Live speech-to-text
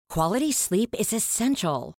Quality sleep is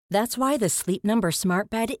essential. That's why the Sleep Number Smart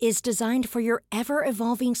Bed is designed for your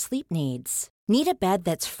ever-evolving sleep needs. Need a bed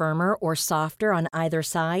that's firmer or softer on either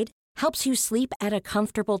side? Helps you sleep at a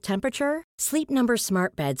comfortable temperature? Sleep Number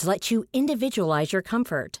Smart Beds let you individualize your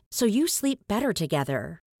comfort, so you sleep better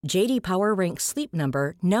together. J.D. Power ranks Sleep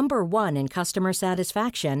Number #1 in customer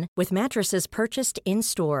satisfaction with mattresses purchased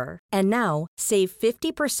in-store. And now, save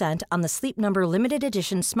 50% on the Sleep Number Limited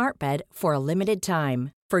Edition Smart Bed for a limited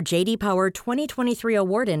time. For J.D. Power 2023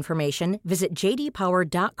 award information, visit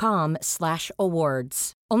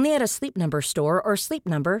jdpower.com/awards. Only at a Sleep Number store or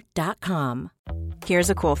sleepnumber.com. Here's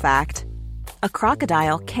a cool fact. A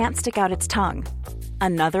crocodile can't stick out its tongue.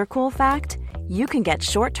 Another cool fact, you can get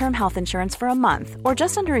short-term health insurance for a month or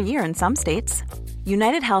just under a year in some states.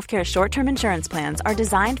 United Healthcare short-term insurance plans are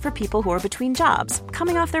designed for people who are between jobs,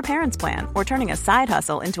 coming off their parents' plan, or turning a side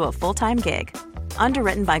hustle into a full-time gig.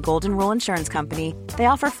 Underwritten by Golden Rule Insurance Company, they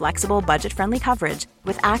offer flexible, budget-friendly coverage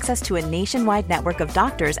with access to a nationwide network of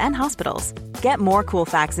doctors and hospitals. Get more cool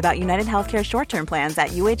facts about United Healthcare short-term plans at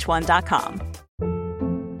uh1.com.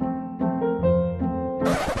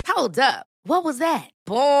 Hold up. What was that?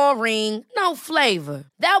 Boring. No flavor.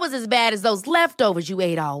 That was as bad as those leftovers you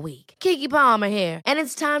ate all week. Keke Palmer here. And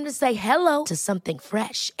it's time to say hello to something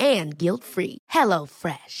fresh and guilt-free. Hello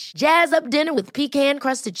Fresh. Jazz up dinner with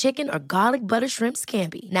pecan-crusted chicken or garlic butter shrimp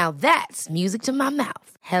scampi. Now that's music to my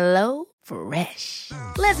mouth. Hello Fresh.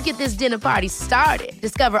 Let's get this dinner party started.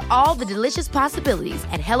 Discover all the delicious possibilities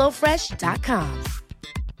at hellofresh.com.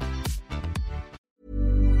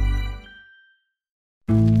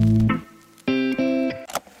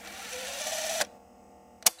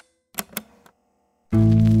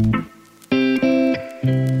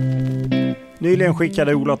 Nyligen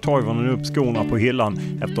skickade Ola Toivonen upp skorna på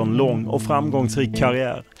hyllan efter en lång och framgångsrik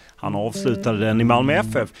karriär. Han avslutade den i Malmö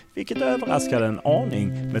FF, vilket överraskade en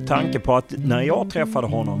aning med tanke på att när jag träffade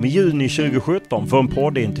honom i juni 2017 för en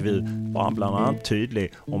poddintervju var han bland annat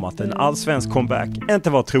tydlig om att en allsvensk comeback inte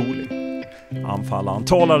var trolig. Anfallaren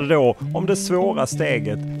talade då om det svåra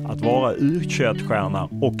steget att vara U21-stjärna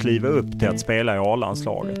och kliva upp till att spela i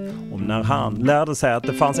A-landslaget. Om när han lärde sig att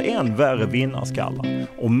det fanns en värre vinnarskallar.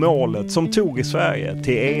 Om målet som tog i Sverige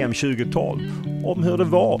till EM 2012. Om hur det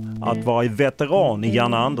var att vara veteran i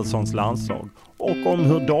Janne Anderssons landslag. Och om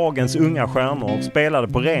hur dagens unga stjärnor spelade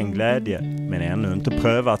på ren glädje men ännu inte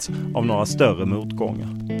prövats av några större motgångar.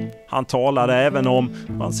 Han talade även om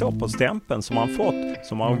vad han såg på stämpeln som han fått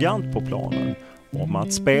som arrogant på planen. Om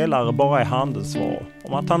att spelare bara är handelsvaror.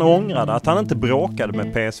 Om att han ångrade att han inte bråkade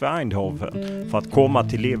med PSV Eindhoven för att komma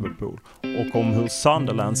till Liverpool. Och om hur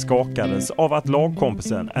Sunderland skakades av att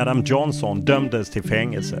lagkompisen Adam Johnson dömdes till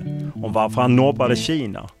fängelse. Om varför han nobbade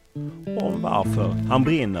Kina. Och om varför han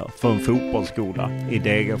brinner för en fotbollsskola i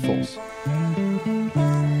Degerfors.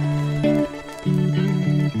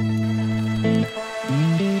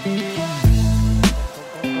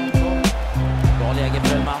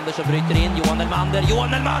 Som bryter in, Johan Elmander,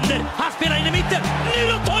 han spelar in i mitten, nu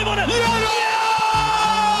då Toivonen!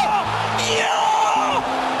 Ja!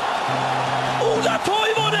 Ola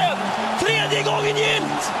Toivonen, tredje gången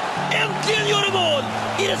gillt, äntligen gör du mål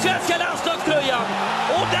i den svenska landslagströjan,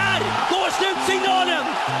 och där går slutsignalen,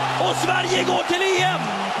 och Sverige går till EM,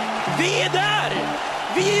 vi är där,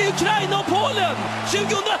 vi är i Ukraina och Polen,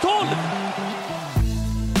 2012!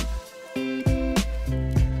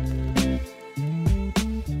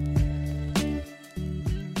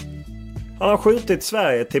 Han har skjutit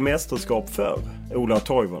Sverige till mästerskap för Ola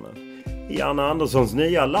Toivonen. I Janne Anderssons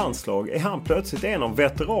nya landslag är han plötsligt en av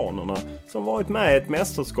veteranerna som varit med i ett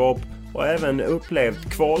mästerskap och även upplevt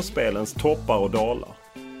kvalspelens toppar och dalar.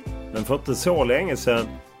 Men för inte så länge sedan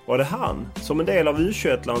var det han som en del av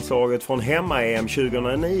U21-landslaget från hemma-EM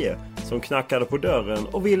 2009 som knackade på dörren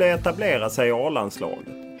och ville etablera sig i A-landslaget.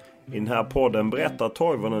 I den här podden berättar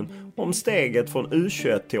Toivonen om steget från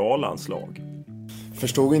U21 till A-landslag.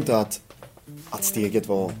 Förstod inte att steget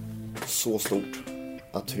var så stort.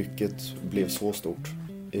 Att trycket blev så stort.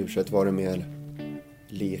 I U21 var det mer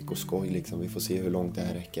lek och skoj liksom. Vi får se hur långt det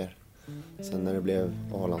här räcker. Sen när det blev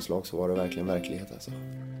A-landslag så var det verkligen verklighet alltså.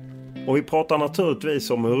 Och vi pratar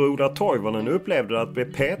naturligtvis om hur Ola Toivonen upplevde att bli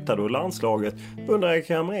petad ur landslaget under Erik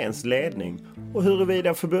Hamréns ledning. Och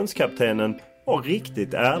huruvida förbundskaptenen var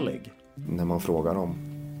riktigt ärlig. När man frågar om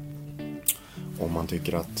man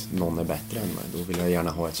tycker att någon är bättre än mig, då vill jag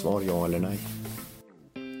gärna ha ett svar, ja eller nej.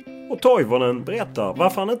 Och Toivonen berättar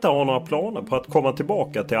varför han inte har några planer på att komma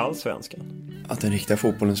tillbaka till allsvenskan. Att den riktiga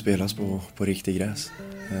fotbollen spelas på riktig gräs.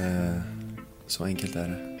 Så enkelt är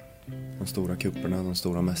det. De stora kupperna, de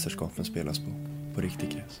stora mästerskapen spelas på riktig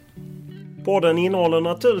gräs. Podden innehåller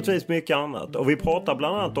naturligtvis mycket annat och vi pratar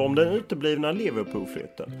bland annat om den uteblivna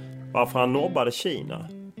Liverpool-flytten, varför han nobbade Kina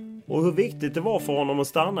och hur viktigt det var för honom att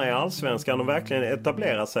stanna i Allsvenskan och verkligen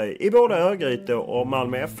etablera sig i både Örgryte och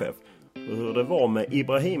Malmö FF och hur det var med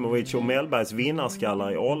Ibrahimovic och Mellbergs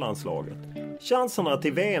vinnarskallar i A-landslaget, chanserna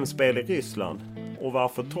till VM-spel i Ryssland och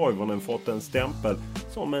varför Toivonen fått en stämpel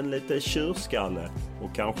som en lite tjurskalle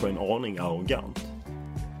och kanske en aning arrogant.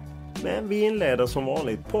 Men vi inleder som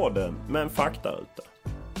vanligt podden med en faktaruta.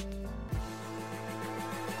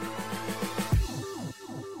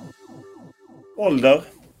 Ålder?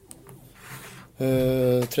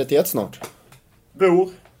 31 snart. Bor?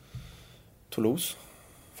 Toulouse.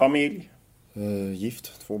 Familj?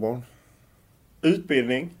 Gift, 2 barn.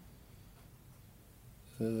 Utbildning?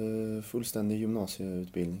 Fullständig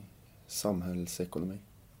gymnasieutbildning. Samhällsekonomi.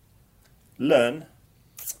 Lön?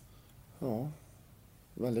 Ja,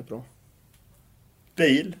 väldigt bra.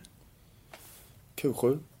 Bil?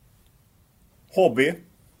 Q7. Hobby?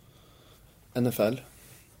 NFL.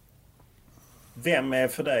 Vem är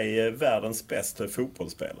för dig världens bästa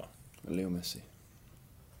fotbollsspelare? Leo Messi.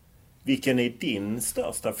 Vilken är din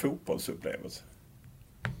största fotbollsupplevelse?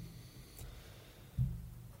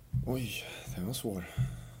 Oj, det var svår.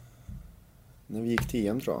 När vi gick till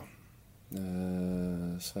EM tror jag.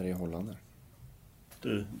 Sverige-Holland där.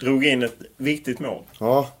 Du drog in ett viktigt mål.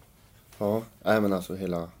 Ja. Nej men alltså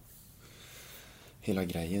hela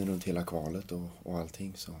grejen runt hela kvalet och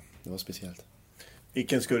allting, så det var speciellt.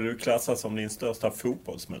 Vilken skulle du klassa som din största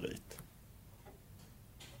fotbollsmerit?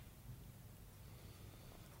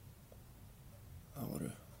 Ja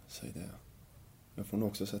du, säg det. Jag får nog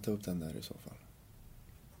också sätta upp den där i så fall.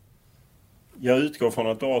 Jag utgår från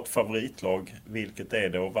att du har ett favoritlag. Vilket är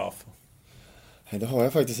det och varför? Nej, det har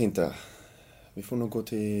jag faktiskt inte. Vi får nog gå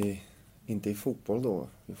till, inte i fotboll då.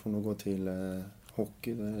 Vi får nog gå till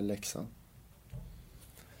hockey eller Leksand.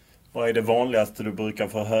 Vad är det vanligaste du brukar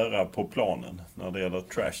få höra på planen när det gäller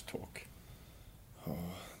trash talk? Ja,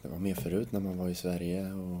 det var mer förut när man var i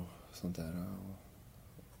Sverige och sånt där. Och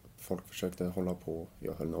folk försökte hålla på.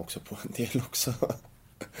 Jag höll nog också på en del också.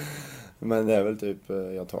 Men det är väl typ,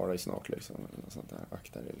 jag tar dig snart liksom. Eller sånt där,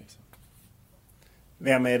 akta dig liksom.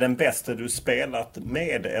 Vem är den bästa du spelat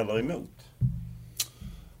med eller emot?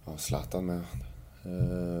 Ja, Zlatan med.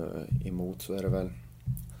 Emot så är det väl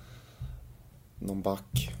någon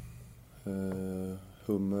back.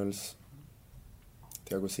 Hummels.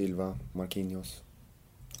 Thiago Silva. Marquinhos.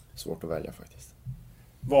 Svårt att välja faktiskt.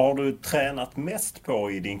 Vad har du tränat mest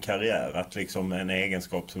på i din karriär? Att liksom en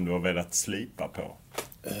egenskap som du har velat slipa på?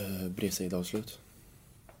 Bredsidavslut.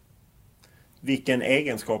 Vilken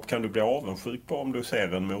egenskap kan du bli avundsjuk på om du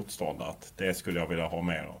ser en motståndare? Att det skulle jag vilja ha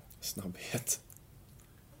mer av. Snabbhet.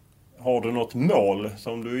 Har du något mål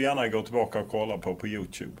som du gärna går tillbaka och kollar på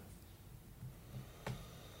YouTube?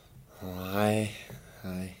 Nej,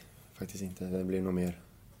 faktiskt inte. Det blir nog mer.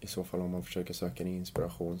 I så fall om man försöker söka en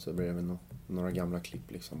inspiration så blir det väl några gamla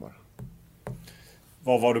klipp liksom bara.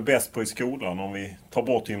 Vad var du bäst på i skolan om vi tar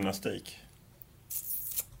bort gymnastik?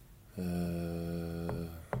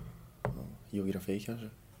 Geografi kanske.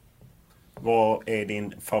 Vad är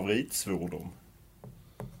din favoritsvordom?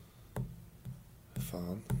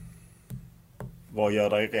 Fan. Vad gör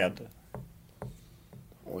dig rädd?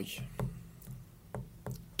 Oj.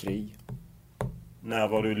 Krig. När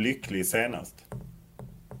var du lycklig senast?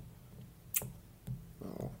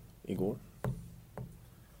 Ja, igår.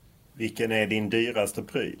 Vilken är din dyraste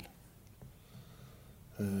pryl?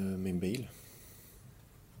 Min bil.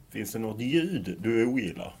 Finns det något ljud du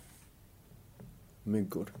ogillar?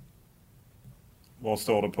 Myggor. Vad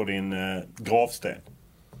står det på din gravsten?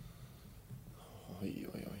 Oj.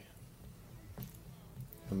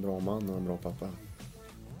 En bra man och en bra pappa.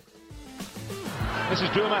 This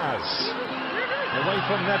is Dumas. Away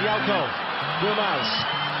from Nedyalkov. Dumas.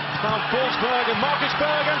 Found Forsberg and Marcus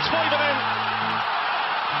Berg and Toivonen.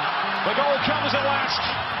 The goal comes at last.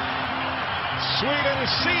 Sweden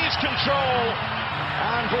seize control.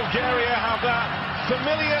 And Bulgaria have that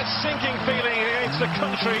familiar sinking feeling against the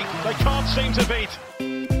country they can't seem to beat.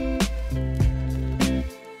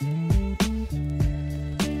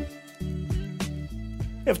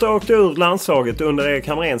 Efter att ha åkt ur landslaget under Erik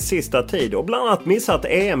Hamréns sista tid och bland annat missat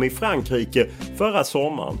EM i Frankrike förra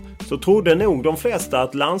sommaren så trodde nog de flesta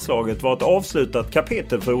att landslaget var ett avslutat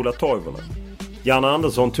kapitel för Ola Toivonen. Janne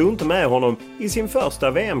Andersson tog inte med honom i sin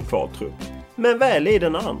första VM-kvaltrupp, men väl i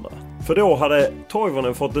den andra. För då hade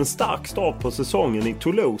Toivonen fått en stark start på säsongen i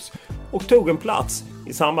Toulouse och tog en plats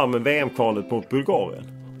i samband med VM-kvalet mot Bulgarien.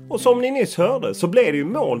 Och som ni nyss hörde så blev det ju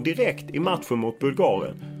mål direkt i matchen mot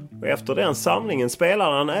Bulgarien. Och efter den samlingen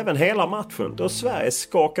spelade han även hela matchen då Sverige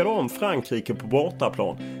skakade om Frankrike på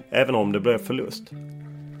bortaplan, även om det blev förlust.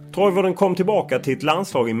 Toivonen kom tillbaka till ett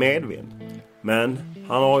landslag i medvind. Men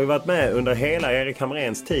han har ju varit med under hela Erik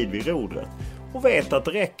Hamréns tid vid rodret och vet att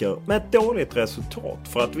det räcker med ett dåligt resultat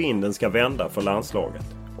för att vinden ska vända för landslaget.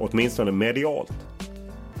 Åtminstone medialt.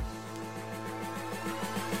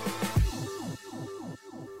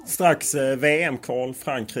 Strax VM-kval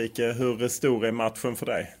Frankrike. Hur stor är matchen för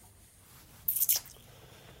dig?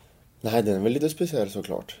 Nej, den är väl lite speciell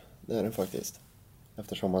såklart. Det är den faktiskt.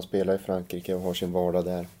 Eftersom man spelar i Frankrike och har sin vardag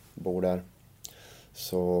där, bor där.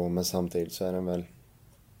 Så, men samtidigt så är den väl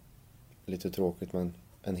lite tråkigt, men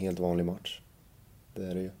en helt vanlig match. Det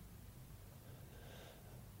är det ju.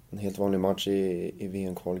 En helt vanlig match i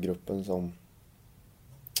VM-kvalgruppen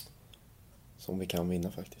som vi kan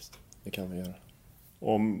vinna faktiskt. Det kan vi göra.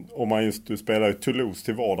 Om man just du spelar i Toulouse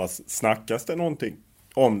till vardags, snackas det någonting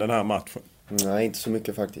om den här matchen? Nej, inte så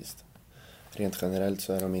mycket faktiskt. Rent generellt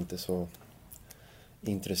så är de inte så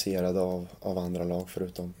intresserade av andra lag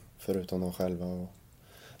förutom de själva. Och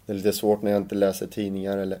det är lite svårt när jag inte läser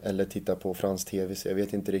tidningar eller tittar på fransk tv, så jag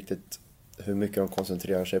vet inte riktigt hur mycket de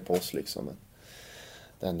koncentrerar sig på oss liksom. Men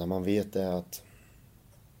det enda man vet är att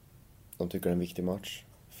de tycker det är en viktig match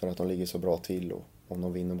för att de ligger så bra till, och om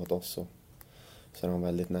de vinner mot oss så är de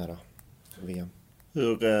väldigt nära VM.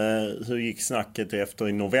 Hur gick snacket efter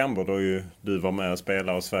i november då ju du var med och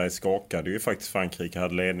spelade och Sverige skakade ju faktiskt Frankrike,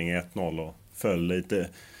 hade ledning 1-0 och föll lite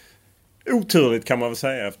oturligt kan man väl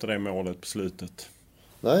säga efter det målet på slutet.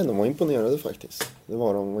 Nej, de var imponerade faktiskt. De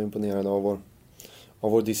var imponerade av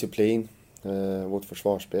vår disciplin, vårt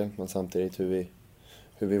försvarsspel, men samtidigt hur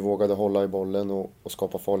vi vågade hålla i bollen och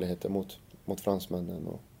skapa farligheter mot fransmännen,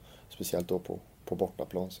 och speciellt då på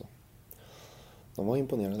bortaplan. Så de var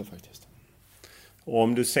imponerade faktiskt. Och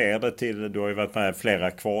om du ser det till, du har ju varit med i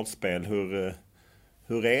flera kvalspel,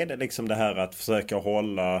 hur är det liksom det här att försöka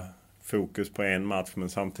hålla fokus på en match, men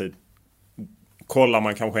samtidigt kollar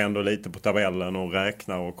man kanske ändå lite på tabellen och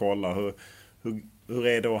räknar och kollar. Hur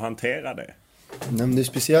är det att hantera det? Nej, men det är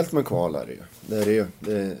speciellt med kval är det ju.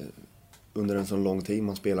 Det är under en så lång tid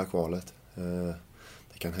man spelar kvalet.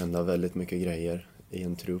 Det kan hända väldigt mycket grejer i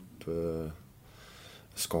en trupp.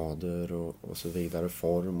 Skador och så vidare,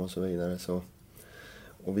 form och så vidare.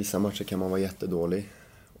 Och vissa matcher kan man vara jättedålig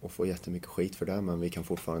och få jättemycket skit för det, men vi kan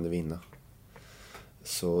fortfarande vinna.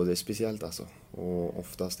 Så det är speciellt alltså. Och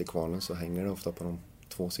oftast i kvalen så hänger det ofta på de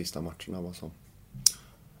 2 sista matcherna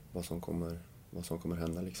vad som kommer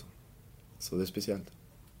hända liksom. Så det är speciellt.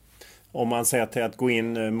 Om man ser till att gå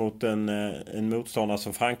in mot en motståndare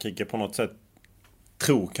som Frankrike på något sätt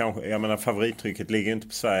tror kanske, jag menar favorittrycket ligger inte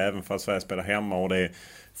på Sverige även för att Sverige spelar hemma och det är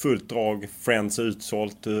fullt drag, Friends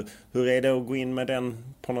utsålt. Hur är det att gå in med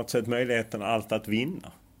den på något sätt möjligheten allt att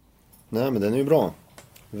vinna? Nej, men den är ju bra.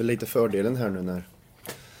 Det är väl lite fördelen här nu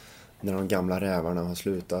när de gamla rävarna har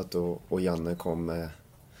slutat och Janne kom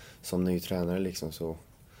som ny tränare liksom, så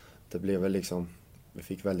det blev väl liksom, vi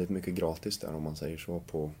fick väldigt mycket gratis där om man säger så,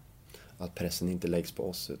 på att pressen inte läggs på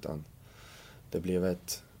oss, utan det blev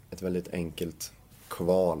ett väldigt enkelt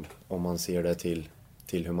kval om man ser det till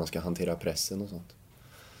hur man ska hantera pressen och sånt.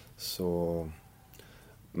 Så,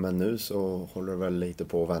 men nu så håller det väl lite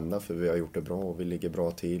på att vända, för vi har gjort det bra och vi ligger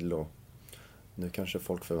bra till, och nu kanske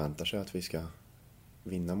folk förväntar sig att vi ska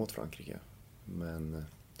vinna mot Frankrike. Men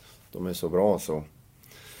de är så bra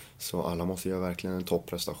så alla måste göra verkligen en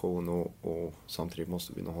topprestation, och samtidigt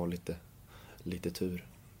måste vi nog ha lite tur.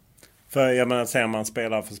 För jag menar, ser man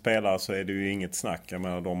spelare för spelare så är det ju inget snack. Jag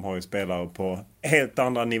menar, de har ju spelare på helt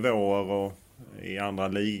andra nivåer och i andra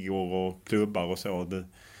ligor och klubbar och så.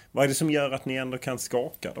 Vad är det som gör att ni ändå kan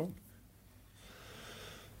skaka dem?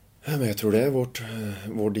 Ja, men jag tror det är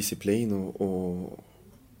vår disciplin och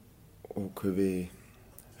hur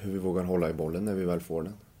vi vågar hålla i bollen när vi väl får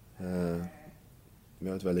den. Vi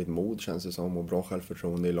har ett väldigt mod, känns det som, och bra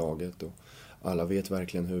självförtroende i laget, och alla vet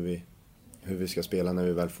verkligen hur vi ska spela när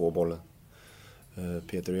vi väl får bollen.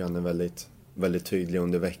 Peter och Janne är väldigt, väldigt tydliga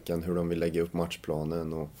under veckan hur de vill lägga upp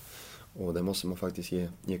matchplanen, och det måste man faktiskt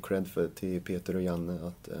ge cred till Peter och Janne,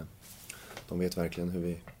 att de vet verkligen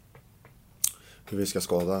hur vi ska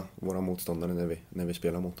skada våra motståndare när vi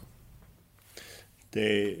spelar mot dem.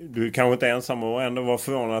 Du är kanske inte ensam och ändå var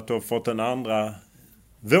förvånad att du har fått en andra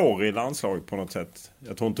vår i landslaget på något sätt.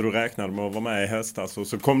 Jag tror inte du räknade med att vara med i höstas, och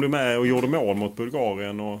så kom du med och gjorde mål mot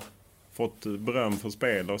Bulgarien och fått beröm för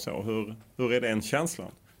spel och så. Hur är den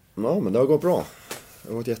känslan? Ja, men det har gått bra. Det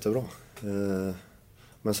har gått jättebra.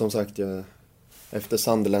 Men som sagt, efter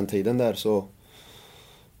Sunderland-tiden där så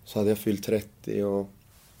hade jag fyllt 30, och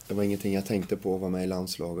det var ingenting jag tänkte på att vara med i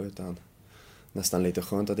landslaget, utan nästan lite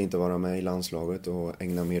skönt att inte vara med i landslaget och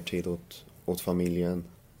ägna mer tid åt familjen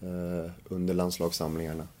under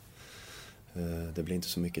landslagssamlingarna. Det blir inte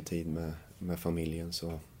så mycket tid med familjen,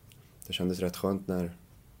 så det kändes rätt skönt när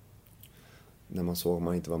man såg att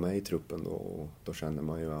man inte var med i truppen. Då kände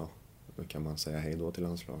man ju, ja, då kan man säga hej då till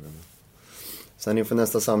landslagen. Sen inför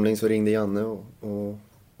nästa samling så ringde Janne och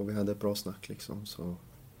vi hade ett bra snack liksom. Så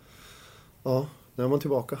ja, nu är man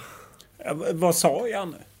tillbaka. Vad sa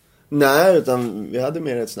Janne? Nej, utan vi hade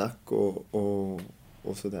mer ett snack och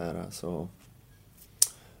sådär. Så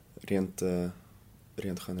rent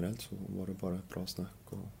generellt så var det bara ett bra snack.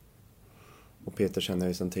 Och Peter känner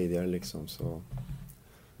ju sedan tidigare liksom, så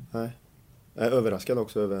nej. Jag är överraskad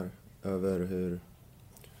också över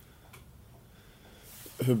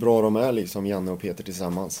hur bra de är liksom, Janne och Peter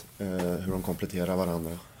tillsammans. Hur de kompletterar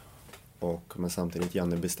varandra. Men samtidigt,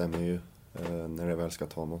 Janne bestämmer ju när det väl ska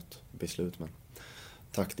ta något beslut. Men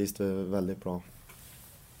taktiskt är det väldigt bra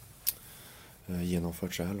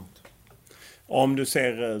genomfört så här långt. Om du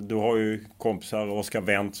ser, du har ju kompisar, Oskar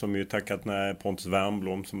Wendt som ju tackat nej, Pontus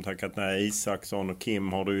Wernbloom som tackat nej, Isaksson och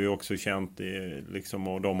Kim har du ju också känt liksom,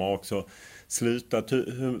 och de har också slutat.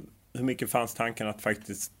 Hur mycket fanns tanken att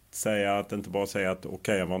faktiskt säga, att inte bara säga att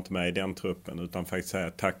okej, jag var inte med i den truppen, utan faktiskt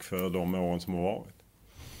säga tack för de åren som har varit?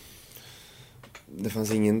 Det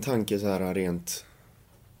fanns ingen tanke så här rent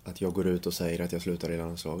att jag går ut och säger att jag slutar i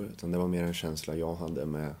landslaget, utan det var mer en känsla jag hade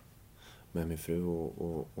med min fru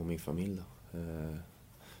och min familj då.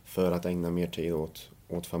 För att ägna mer tid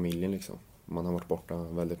åt familjen liksom. Man har varit borta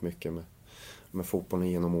väldigt mycket med fotbollen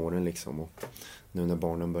genom åren liksom, och nu när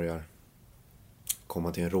barnen börjar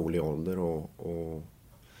komma till en rolig ålder och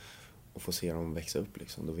få se dem växa upp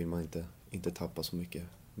liksom, då vill man inte tappa så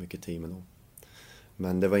mycket tid med dem.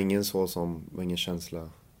 Men det var ingen känsla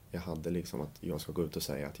jag hade liksom att jag ska gå ut och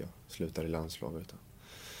säga att jag slutar i landslaget.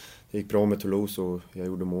 Det gick bra med Toulouse och jag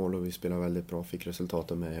gjorde mål och vi spelade väldigt bra, fick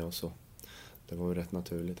resultaten med oss, och det var ju rätt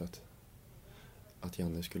naturligt att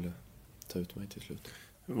Janne skulle ta ut mig till slut.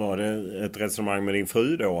 Var det ett resonemang med din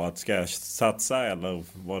fru då, att ska jag satsa, eller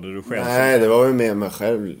var det du själv? Nej, det var ju med mig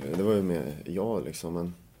själv. Det var ju med jag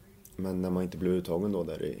liksom. Men när man inte blev uttagen då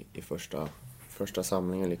där i första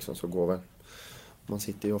samlingen liksom, så går väl. Man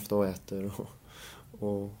sitter ju ofta och äter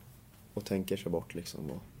och tänker sig bort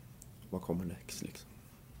liksom. Vad kommer next liksom.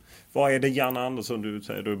 Vad är det Janne Andersson, du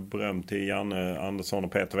säger du beröm till Janne Andersson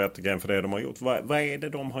och Peter Wettergren för det de har gjort. Vad är det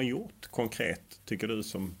de har gjort konkret, tycker du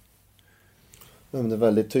som... Ja, men det är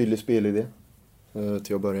väldigt tydlig spelidé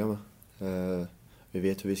till att börja med. Vi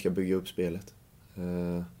vet hur vi ska bygga upp spelet.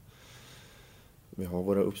 Vi har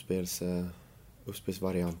våra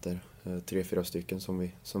uppspelsvarianter, 3-4 stycken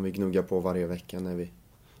som vi gnuggar på varje vecka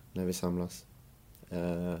när vi samlas.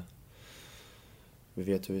 Vi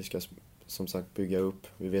vet hur vi ska som sagt bygga upp.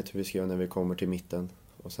 Vi vet hur vi ska göra när vi kommer till mitten,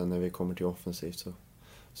 och sen när vi kommer till offensivt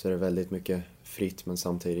så är det väldigt mycket fritt, men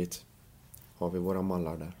samtidigt har vi våra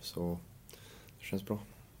mallar där, så det känns bra.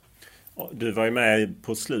 Du var ju med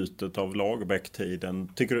på slutet av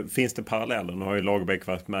Lagerbäck-tiden. Tycker du, finns det paralleller? Nu har ju Lagerbäck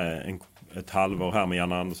varit med ett halvår här med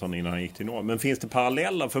Janne Andersson innan han gick till Norge. Men finns det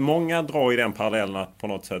paralleller? För många drar i den parallellen att på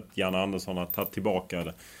något sätt Janne Andersson har tagit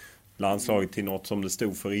tillbaka landslaget till något som det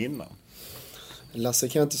stod för innan. Lasse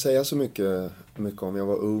kan jag inte säga så mycket om. Jag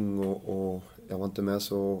var ung och jag var inte med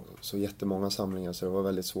så jättemånga samlingar, så det var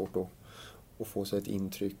väldigt svårt att få sig ett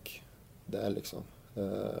intryck där liksom.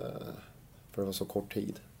 För det var så kort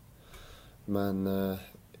tid. Men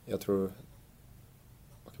jag tror,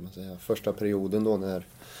 vad kan man säga, första perioden då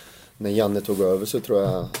när Janne tog över så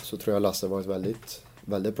tror jag Lasse var ett väldigt,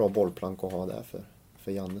 väldigt bra bollplank att ha där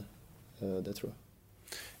för Janne. Det tror jag.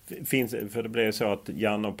 För det blir så att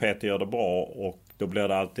Janne och Peter gör det bra, och då blir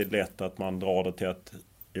det alltid lätt att man drar det till att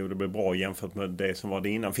det blir bra jämfört med det som var det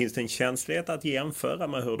innan. Finns det en känslighet att jämföra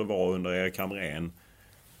med hur det var under Erik Hamrén?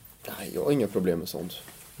 Nej, jag har inga problem med sånt.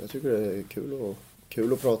 Jag tycker det är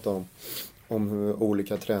kul att prata om hur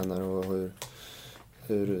olika tränare och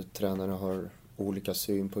hur tränare har olika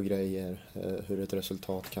syn på grejer, hur ett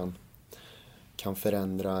resultat kan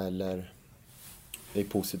förändra eller i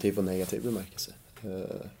positiv och negativ bemärkelse.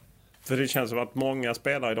 För det känns som att många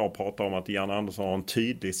spelare idag pratar om att Janne Andersson har en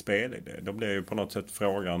tydlig spelidé. Då blir ju på något sätt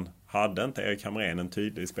frågan, hade inte Erik Hamrén en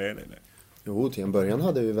tydlig spelidé? Jo, till en början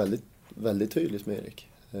hade vi väldigt, väldigt tydligt med Erik.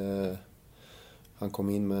 Han kom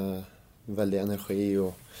in med väldig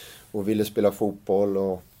energi och ville spela fotboll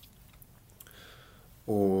och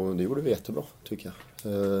det gjorde vi jättebra, tycker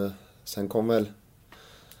jag. Sen kom väl,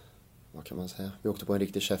 vad kan man säga, vi åkte på en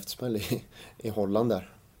riktig käftsmäll i Holland där.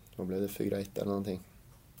 Då blev det 4-1 eller någonting.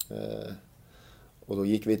 Och då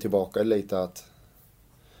gick vi tillbaka lite att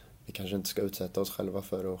vi kanske inte ska utsätta oss själva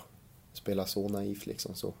för spela så naivt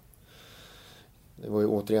liksom. Så det var ju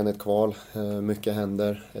återigen ett kval, mycket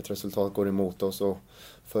händer, ett resultat går emot oss och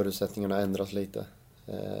förutsättningarna ändras lite.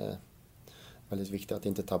 Väldigt viktigt att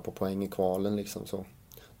inte tappa poäng i kvalen liksom. Så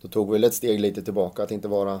då tog vi väl ett steg lite tillbaka, att inte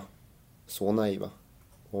vara så naiva.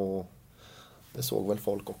 Och det såg väl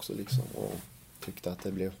folk också liksom, och tyckte att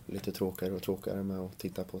det blev lite tråkigare och tråkigare med att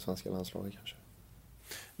titta på svenska landslaget kanske.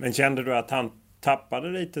 Men kände du att han tappade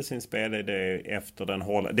lite sin spelidé efter den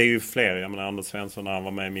hålla? Det är ju fler, jag menar Anders Svensson när han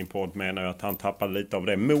var med i min podd menar ju att han tappade lite av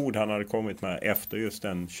det mod han hade kommit med efter just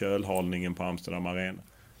den kölhalningen på Amsterdam Arena.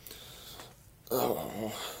 Ja,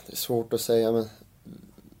 det är svårt att säga, men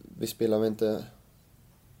vi spelade inte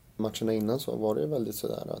matcherna innan, så var det väldigt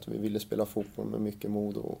sådär att vi ville spela fotboll med mycket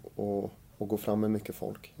mod och gå fram med mycket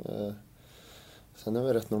folk. Sen är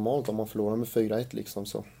det rätt normalt om man förlorar med 4-1 liksom,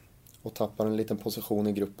 så, och tappar en liten position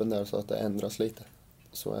i gruppen där så att det ändras lite.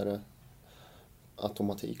 Så är det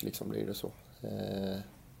automatik liksom, blir det så.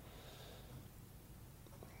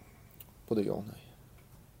 Både ja och nej.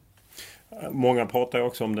 Många pratar ju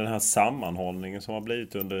också om den här sammanhållningen som har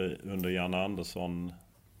blivit under Janne Andersson.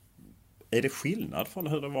 Är det skillnad från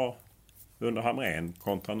hur det var under Hamrén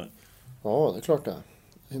kontra nu? Ja, det är klart det.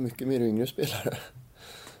 Det är mycket mer yngre spelare.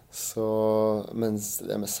 Så, men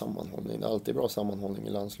det med sammanhållning, det är alltid bra sammanhållning i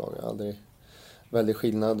landslaget. Aldrig väldigt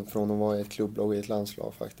skillnad från att vara i ett klubblag i ett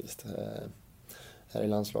landslag faktiskt. Här i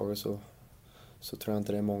landslaget så tror jag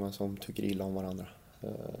inte det är många som tycker illa om varandra.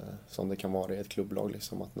 Som det kan vara i ett klubblag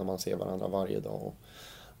liksom, att när man ser varandra varje dag och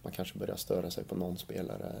man kanske börjar störa sig på någon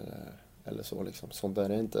spelare eller så liksom. Sånt där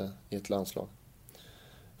är inte i ett landslag.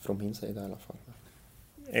 Från min sida i alla fall.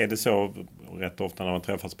 Är det så rätt ofta när man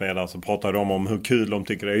träffar spelare så pratar de om hur kul de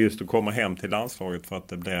tycker det är just att komma hem till landslaget för att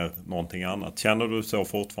det blir någonting annat. Känner du så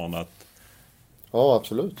fortfarande att... Ja,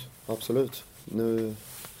 absolut. Nu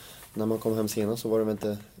när man kom hem senast så var det väl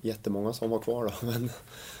inte jättemånga som var kvar då.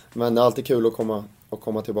 Men det är alltid kul att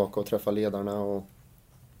komma tillbaka och träffa ledarna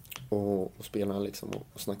och spelarna liksom,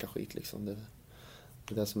 och snacka skit liksom. Det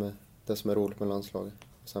är det som är roligt med landslaget.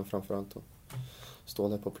 Och sen framförallt att stå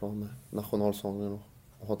där på plan med nationalsången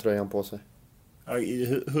och ha tröjan på sig.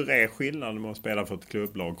 Hur är skillnaden med att spela för ett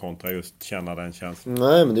klubblag kontra just känna den känslan?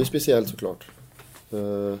 Nej, men det är speciellt såklart.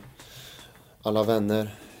 Alla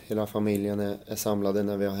vänner, hela familjen är samlade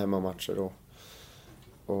när vi har hemmamatcher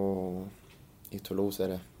och i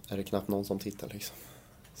Toulouse är det knappt någon som tittar liksom.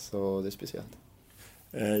 Så det är speciellt.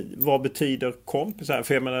 Vad betyder kompisar?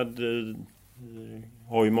 För jag menar, du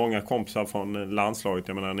har ju många kompisar från landslaget.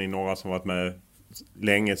 Jag menar, ni är några som varit med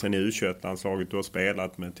länge sedan i U21-landslaget. Du har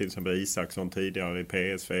spelat med till exempel Isaksson tidigare i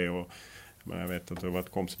PSV och jag vet att du har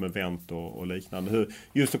varit kompis med Wendt och liknande.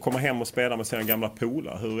 Just att komma hem och spela med sina gamla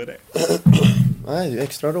polare, hur är det? Nej, det är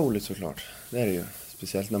extra roligt såklart. Det är det ju.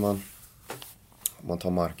 Speciellt när man tar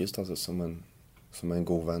Marcus alltså, som en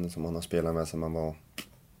god vän som man har spelat med sedan man var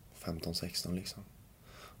 15-16 liksom.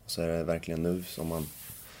 Och så är det verkligen nu som man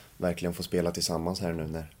verkligen får spela tillsammans här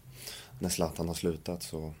nu när Zlatan har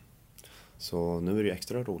slutat. Så nu är det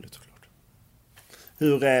extra roligt såklart.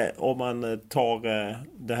 Hur är, om man tar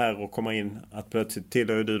det här och kommer in att plötsligt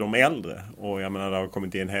tillhör du de äldre och jag menar det har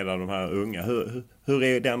kommit in hela de här unga. Hur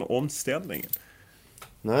är den omställningen?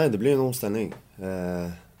 Nej, det blir en omställning.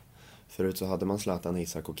 Förut så hade man Zlatan,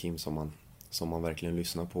 Isak och Kim som man verkligen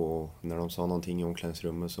lyssnade på, och när de sa någonting i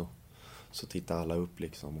omklädningsrummet så tittade alla upp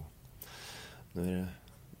liksom. Och nu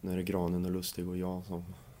är det Granen och Lustig och jag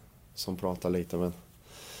som pratar lite, men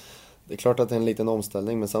det är klart att det är en liten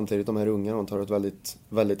omställning, men samtidigt de här unga, de tar ett väldigt,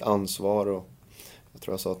 väldigt ansvar, och jag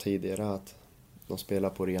tror jag sa tidigare att de spelar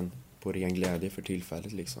på ren glädje för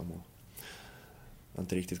tillfället liksom, och det har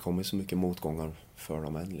inte riktigt kommit så mycket motgångar för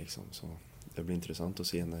dem än liksom, så det blir intressant att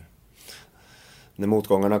se när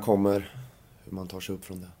motgångarna kommer, hur man tar sig upp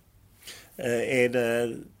från det. Är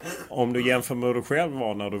det, om du jämför med hur du själv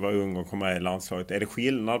var när du var ung och kom med i landslaget, är det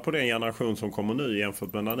skillnad på den generation som kommer nu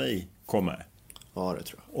jämfört med när ni kom med? Ja, det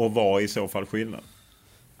tror jag. Och vad i så fall skillnad?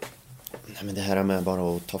 Nej, men det här är med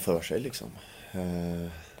bara att ta för sig liksom.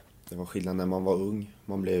 Det var skillnad när man var ung.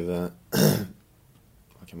 Man blev,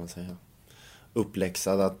 vad kan man säga,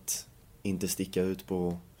 uppläxad att inte sticka ut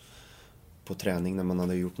på träning när man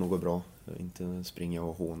hade gjort något bra. Inte springa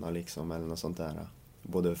och håna liksom, eller något sånt där.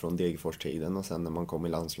 Både från Degerfors-tiden och sen när man kom i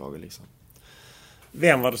landslaget liksom.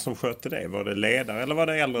 Vem var det som skötte det? Var det ledare eller var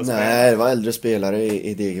det äldre spelare? Nej, det var äldre spelare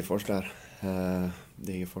i Degerfors där.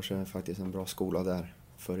 Degerfors är faktiskt en bra skola där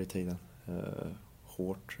förr i tiden.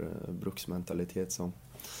 Hårt bruksmentalitet som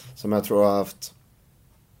jag tror jag har haft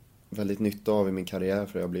väldigt nytta av i min karriär,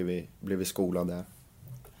 för jag har blivit skolad där.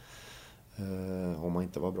 Om man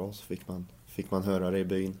inte var bra så fick man höra det i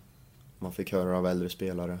byn. Man fick höra av äldre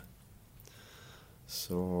spelare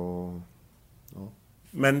Så, ja.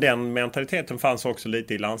 Men den mentaliteten fanns också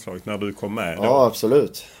lite i landslaget när du kom med då? Ja,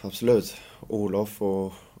 absolut. Absolut. Olof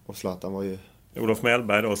och Zlatan var ju... Olof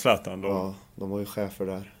Mellberg då och Zlatan då? Ja, de var ju chefer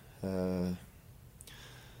där.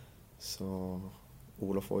 Så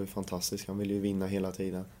Olof var ju fantastisk. Han ville ju vinna hela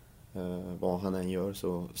tiden. Vad han än gör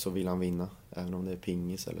så vill han vinna. Även om det är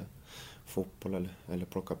pingis eller fotboll eller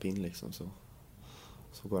plocka pin liksom.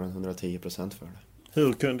 Så går han 110% för det.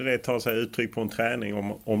 Hur kunde det ta sig uttryck på en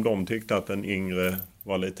träning om de tyckte att den yngre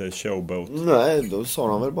var lite showboat? Nej, då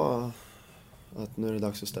sa han väl bara att nu är det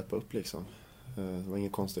dags att steppa upp liksom. Det var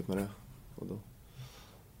inget konstigt med det. Och då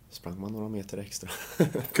sprang man några meter extra.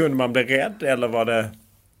 Kunde man bli rädd eller var det...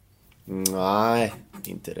 Nej,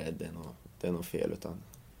 inte rädd. Det är nog fel, utan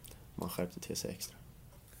man skärpte till sig extra.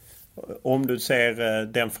 Om du ser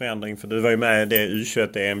den förändring, för du var ju med i det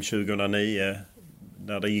U21-EM 2009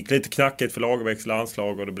 där det gick lite knackigt för Lagerbäcks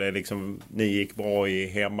landslag och det blev liksom, ni gick bra i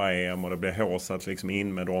hemma-EM och det blev håsat liksom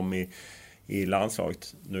in med dem i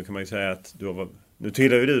landslaget. Nu kan man ju säga att nu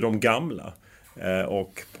tillhör ju du de gamla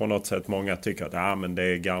och på något sätt många tycker att men det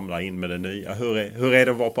är gamla in med det nya. Hur är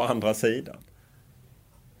det att vara på andra sidan?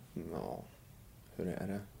 Ja, hur är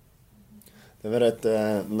det? Det är väl rätt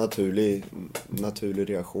naturlig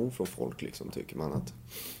reaktion från folk liksom, tycker man, att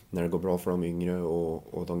när det går bra för de yngre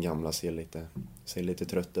och de gamla ser lite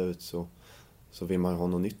trötta ut så vill man ha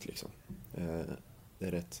något nytt liksom. Det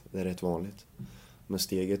är rätt vanligt. Men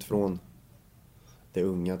steget från det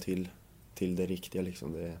unga till det riktiga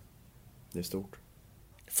liksom, det är stort.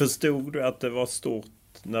 Förstod du att det var stort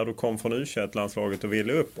när du kom från U21-landslaget och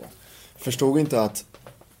ville upp? Förstod inte att,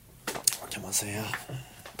 vad kan man säga,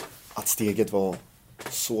 att steget var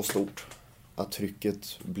så stort. Att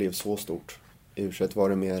trycket blev så stort. I U21 var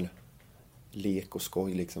det mer lek och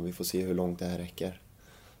skoj liksom. Vi får se hur långt det här räcker.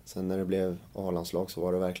 Sen när det blev A-landslag så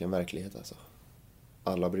var det verkligen verklighet alltså.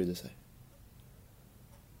 Alla brydde sig.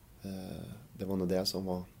 Det var nog det som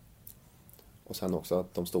var. Och sen också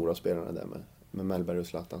att de stora spelarna där med Mellberg och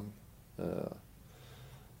Zlatan.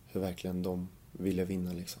 Hur verkligen de ville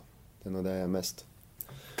vinna liksom. Det är nog det jag är mest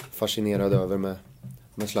fascinerad över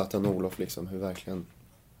med Zlatan och Olof liksom. Hur verkligen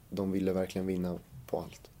de ville verkligen vinna på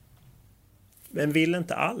allt. Men vill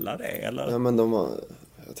inte alla det eller? Ja, men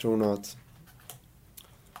jag tror nog att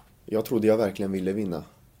jag trodde jag verkligen ville vinna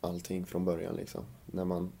allting från början liksom. När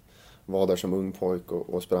man var där som ung pojk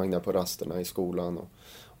och sprang där på rasterna i skolan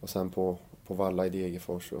och sen på Valla i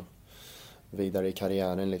Degerfors och vidare i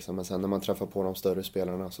karriären liksom. Men sen när man träffar på de större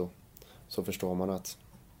spelarna så förstår man att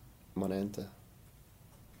man är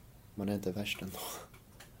inte värst ändå.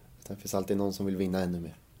 Det finns alltid någon som vill vinna ännu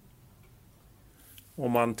mer.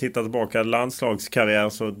 Om man tittar tillbaka landslagskarriär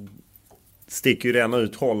så sticker ju den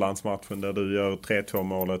ut Hollandsmatchen där du gör 3-2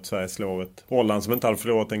 målet. Sverige slår ett Holland som inte hade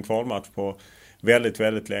förlorat en kvalmatch på väldigt,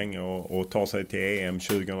 väldigt länge och tar sig till EM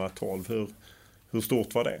 2012. Hur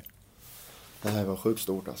stort var det? Det här var sjukt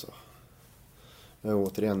stort alltså. Men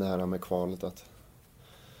återigen det här med kvalet, att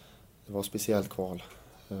det var speciellt kval.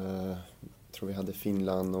 Jag tror vi hade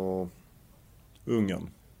Finland och Ungern.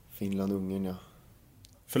 Ungern, ja.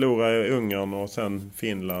 Förlorade Ungern och sen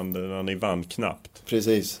Finland när ni vann knappt.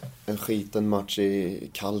 Precis. En skiten match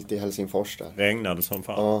kallt i Helsingfors där. Regnade som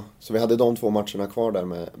fan. Ja, så vi hade de 2 matcherna kvar där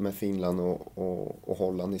med Finland och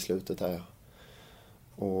Holland i slutet här.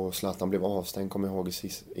 Och Zlatan blev avstängd, kommer jag ihåg,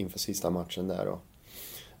 inför sista matchen där. Och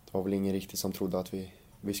det var väl ingen riktigt som trodde att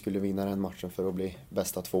vi skulle vinna den matchen för att bli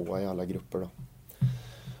bästa 2:a i alla grupper då.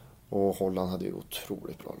 Och Holland hade ju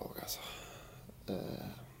otroligt bra lag alltså.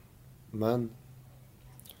 Men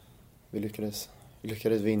vi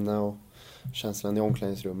lyckades vinna, och känslan i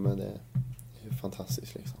omklädningsrummet, det är ju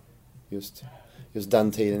fantastiskt liksom. Just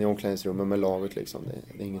den tiden i omklädningsrummet med laget liksom,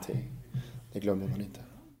 det är ingenting. Det glömmer man inte.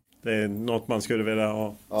 Det är något man skulle vilja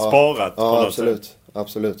ha sparat på något absolut, sätt.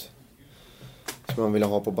 Absolut. Skulle man vilja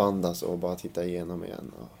ha på band alltså, och bara titta igenom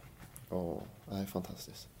igen. Och det är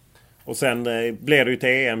fantastiskt. Och sen blev det ju till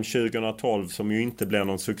EM 2012 som ju inte blev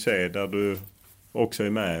någon succé, där du också är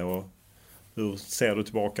med. Och hur ser du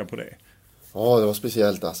tillbaka på det? Ja, det var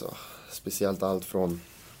speciellt alltså. Speciellt allt från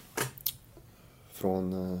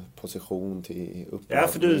position till uppladdning, ja,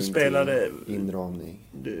 för du spelade till inramning.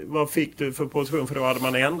 Vad fick du för position? För då hade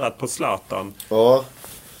man ändrat på Zlatan. Ja.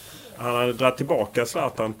 Han hade dragit tillbaka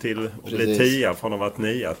Zlatan till att bli 10 från att ha varit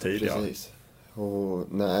 9 tidigare. Precis. Och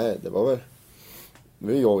nej, det var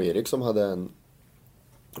jag och Erik som hade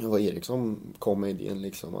det var Erik som kom med idén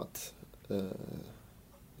liksom, att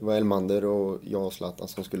det var Elmander och jag och Zlatan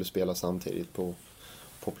som skulle spela samtidigt på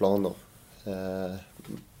plan då.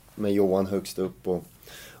 Med Johan högst upp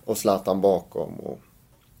och Zlatan bakom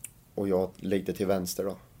och jag läggde till vänster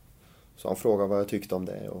då. Så han frågade vad jag tyckte om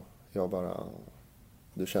det och jag bara,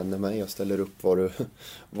 du känner mig, jag ställer upp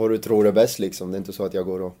vad du tror är bäst liksom. Det är inte så att jag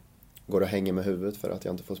går och hänger med huvudet för att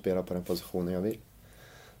jag inte får spela på den positionen jag vill.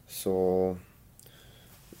 Så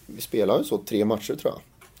vi spelade ju så 3 matcher tror jag.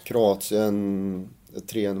 Kroatien,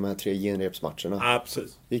 de här 3 genrepsmatcherna. Ja,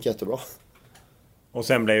 precis. Det gick jättebra. Och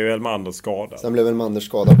sen blev ju Elmander skadad. Sen blev Elmander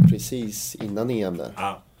skadad precis innan EM där.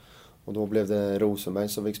 Ja. Och då blev det Rosenberg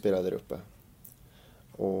som fick spela där uppe.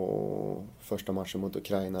 Och första matchen mot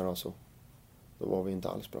Ukraina då var vi inte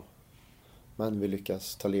alls bra. Men vi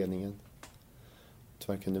lyckas ta ledningen.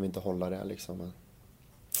 Tyvärr kunde vi inte hålla det liksom. Men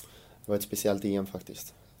det var ett speciellt EM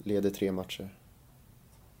faktiskt. Leder 3 matcher.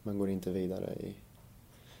 Men går inte vidare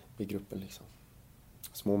i gruppen liksom.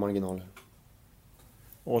 Små marginaler.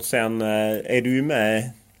 Och sen är du ju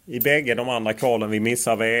med i bägge de andra kvalen. Vi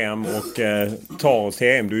missar VM och tar oss till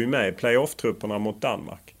EM. Du är ju med i playoff-trupperna mot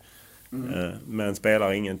Danmark. Men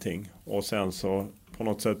spelar ingenting. Och sen så på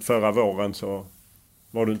något sätt förra våren så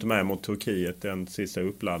var du inte med mot Turkiet. Den sista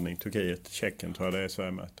uppladdning. Turkiet, Tjeckien tror jag det är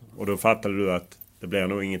Sverige-möte. Och då fattade du att det blir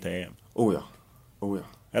nog inget EM. Oh ja.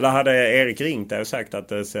 Eller hade Erik ringt dig och sagt att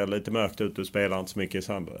det ser lite mörkt ut, du spelar inte så mycket i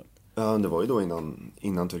Sunderland? Ja, det var ju då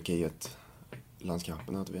innan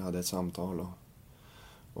Turkiet-landskampen att vi hade ett samtal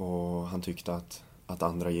och han tyckte att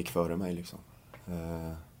andra gick före mig liksom.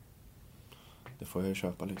 Det får jag ju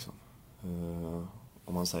köpa liksom.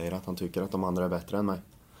 Om man säger att han tycker att de andra är bättre än mig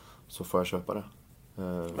så får jag köpa det.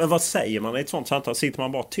 Men vad säger man i ett sånt samtal? Sitter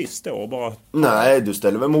man bara tyst då och bara... Nej, du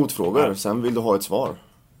ställer väl motfrågor. Ja. Sen vill du ha ett svar.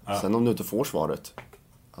 Ja. Sen om du inte får svaret.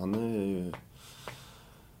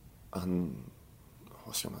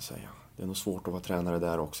 Vad ska man säga? Det är nog svårt att vara tränare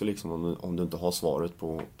där också liksom, om du inte har svaret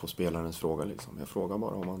på spelarens fråga liksom. Jag frågar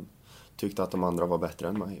bara om han tyckte att de andra var bättre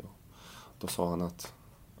än mig. Och då sa han att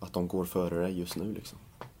de går före dig just nu liksom.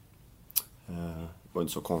 Det var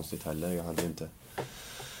inte så konstigt heller. Jag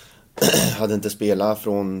hade inte spelat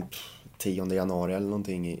från 10 januari eller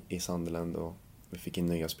någonting i Sunderland och vi fick in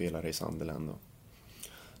nya spelare i Sunderland.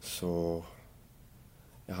 Så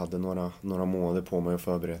jag hade några månader på mig att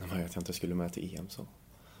förbereda mig att jag inte skulle med till EM.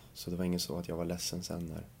 Så det var inget så att jag var ledsen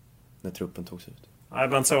sen när truppen togs ut. Nej,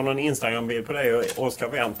 man såg någon Instagram-bild på dig och Oskar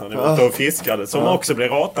Wendt när ni var ute och fiskade som också blev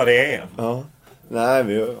ratade i EM. Ja. Nej,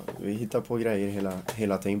 vi hittar på grejer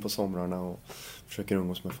hela tiden på somrarna och försöker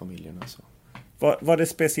umgås med familjerna. Så. Var det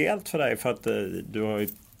speciellt för dig? För att du har ju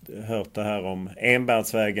hört det här om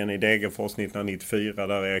Enbergsvägen i Degerfors 1994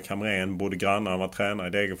 där Erik Hamrén bodde grannar, var tränare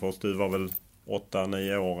i Degerfors. Du var väl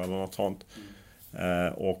 8-9 år eller något sånt.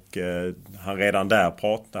 Och han redan där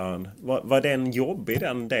pratade. Var det en jobb i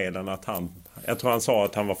den delen att jag tror han sa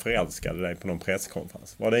att han var förälskad i dig på någon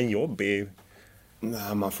presskonferens. Var det en jobb i...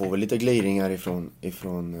 Nej, man får väl lite glidningar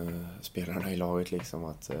ifrån spelarna i laget liksom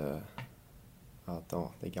att ja,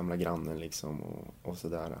 det är gamla grannen liksom och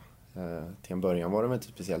sådär. Till en början var det inte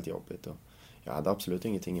speciellt jobbigt och jag hade absolut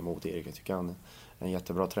ingenting emot Erik. Jag tycker han är en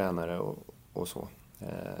jättebra tränare och så.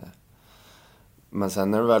 Men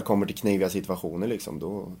sen när det väl kommer till kniviga situationer liksom,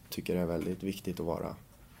 då tycker jag det är väldigt viktigt att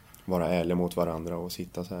vara ärlig mot varandra och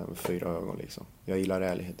sitta så här med 4 ögon liksom. Jag gillar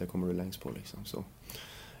ärlighet, det kommer du längst på liksom. Så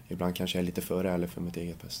ibland kanske jag är lite för ärlig för mitt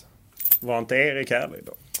eget bästa. Var inte Erik ärlig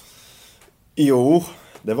då? Jo,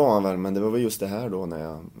 det var han väl, men det var väl just det här då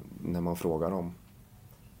när man frågar om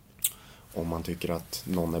man tycker att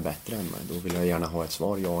någon är bättre än mig. Då vill jag gärna ha ett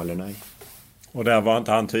svar, ja eller nej. Och där var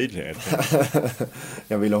inte han tydlighet?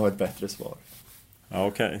 Jag ville ha ett bättre svar. Ja,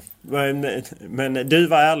 okej. Men du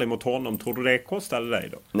var ärlig mot honom. Tror du det kostade dig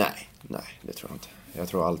då? Nej, det tror jag inte. Jag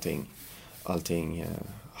tror allting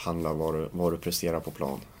handlar om vad du presterar på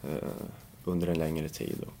plan under en längre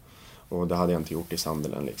tid. Och det hade jag inte gjort i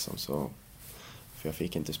Sunderland liksom. Så, för jag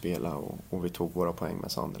fick inte spela och vi tog våra poäng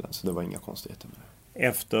med Sunderland. Så det var inga konstigheter med det.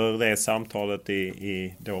 Efter det samtalet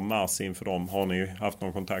i då mars inför dem, har ni haft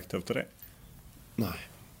någon kontakt efter det? Nej,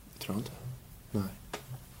 det tror jag inte. Nej.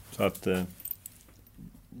 Så att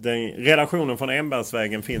den relationen från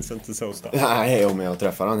Enbergsvägen finns inte så stark? Nej, om jag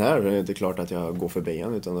träffar han här det är inte klart att jag går förbi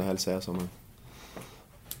han, utan då hälsar jag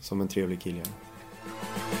som en trevlig kille.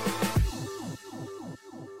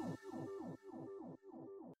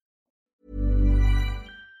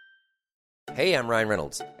 Hey, I'm Ryan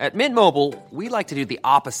Reynolds. At Mint Mobile, we like to do the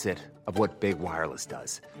opposite of what Big Wireless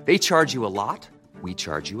does. They charge you a lot, we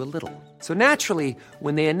charge you a little. So naturally,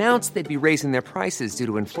 when they announced they'd be raising their prices due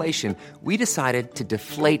to inflation, we decided to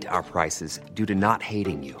deflate our prices due to not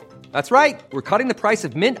hating you. That's right. We're cutting the price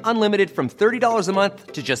of Mint Unlimited from $30 a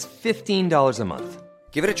month to just $15 a month.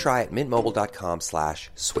 Give it a try at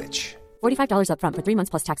mintmobile.com/switch. $45 up front for 3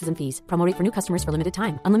 months plus taxes and fees. Promo rate for new customers for limited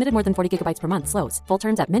time. Unlimited more than 40 gigabytes per month slows. Full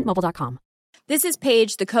terms at mintmobile.com. This is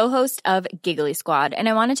Paige, the co-host of Giggly Squad, and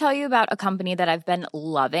I want to tell you about a company that I've been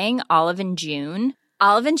loving, Olive & June.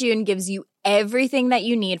 Olive & June gives you everything that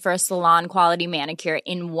you need for a salon-quality manicure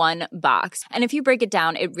in one box. And if you break it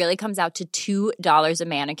down, it really comes out to $2 a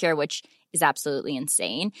manicure, which is absolutely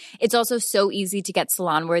insane. It's also so easy to get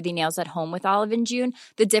salon-worthy nails at home with Olive & June.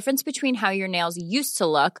 The difference between how your nails used to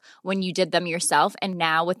look when you did them yourself and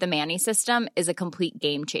now with the Mani system is a complete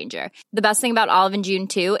game changer. The best thing about Olive & June,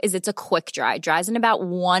 too, is it's a quick dry. Dries in about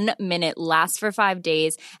 1 minute, lasts for 5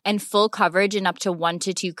 days, and full coverage in up to 1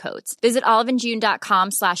 to 2 coats. Visit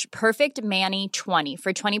oliveandjune.com/perfectmani20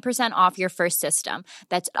 for 20% off your first system.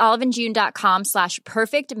 That's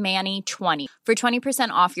oliveandjune.com/perfectmani20 for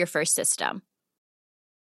 20% off your first system.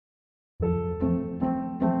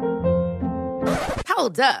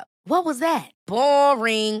 Hold up. What was that?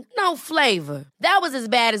 Boring. No flavor. That was as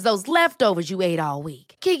bad as those leftovers you ate all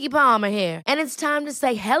week. Keke Palmer here, and it's time to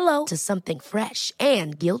say hello to something fresh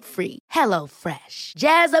and guilt-free. Hello Fresh.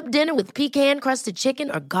 Jazz up dinner with pecan-crusted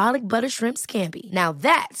chicken or garlic butter shrimp scampi. Now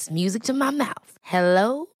that's music to my mouth.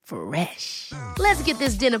 Hello Fresh. Let's get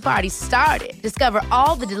this dinner party started. Discover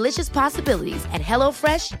all the delicious possibilities at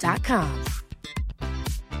hellofresh.com.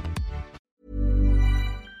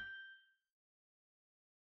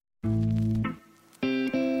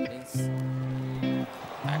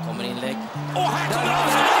 Här kommer inlägg. Och här kommer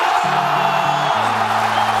avslutet!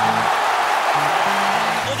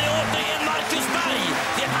 Och det är återigen Marcus Berg.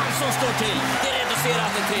 Det är han som står till. Det reducerar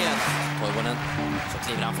till 3-1. Toivonen, så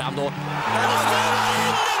kliver han fram då. Han skruvar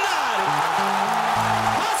in den där!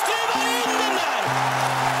 Han skruvar in den där!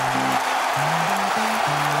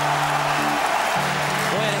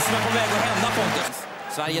 Vad är det som är på väg att hända, Pontus?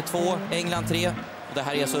 Sverige 2, England 3. Och det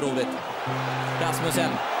här är så roligt.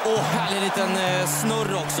 Rasmussen. Härlig liten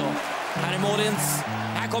snurr också. Här är Målins.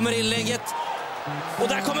 Här kommer inlägget. Och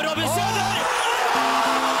där kommer Robin Söder! Det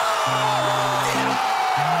är mål!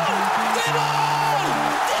 Det är mål!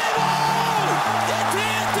 Det är 3-3!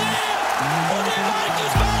 Och det är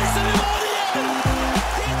Marcus Berg som är mål igen!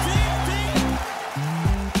 Det är 3-3!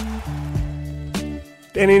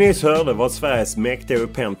 Det ni nyss hörde var Sveriges mäktiga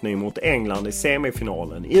upphämtning mot England i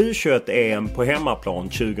semifinalen i U21-EM på hemmaplan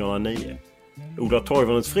 2009. Ola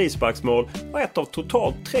Toivonens frisparksmål var ett av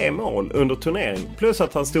totalt 3 mål under turnering, plus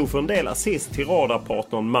att han stod för en del assist till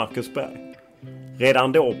radarpartnern Marcus Berg.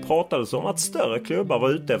 Redan då pratades om att större klubbar var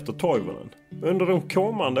ute efter Toivonen. Under de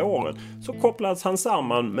kommande åren så kopplades han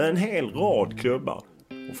samman med en hel rad klubbar,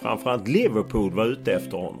 och framförallt Liverpool var ute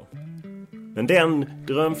efter honom. Men den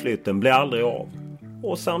drömflytten blev aldrig av.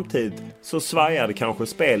 Och samtidigt så svajade kanske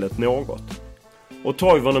spelet något. Och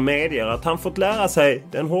Toivonen medger att han fått lära sig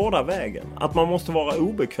den hårda vägen. Att man måste vara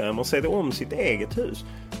obekväm och se om sitt eget hus.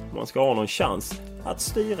 Om man ska ha någon chans att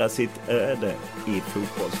styra sitt öde i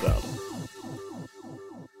fotbollsvärlden.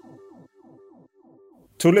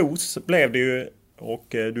 Toulouse blev det ju, och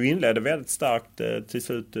du inledde väldigt starkt. Till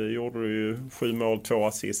slut gjorde du ju 7 mål, 2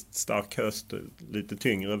 assist, stark höst, lite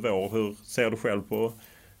tyngre vår. Hur ser du själv på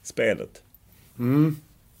spelet?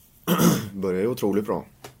 Började ju otroligt bra.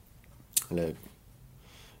 Eller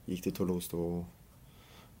gick till Toulouse då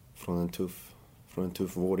från en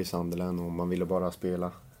tuff vård i Sunderland, och man ville bara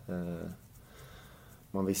spela.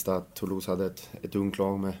 Man visste att Toulouse hade ett ungt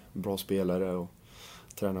lag med bra spelare, och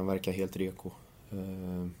tränaren verkar helt reko.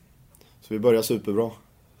 Så vi började superbra.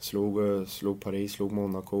 Slog Paris, slog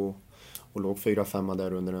Monaco och låg 4-5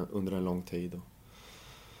 där under en lång tid.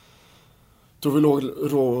 Jag tror vi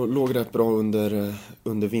låg rätt bra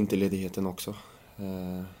under vinterledigheten också.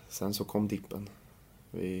 Sen så kom dippen.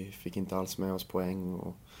 Vi fick inte alls med oss poäng,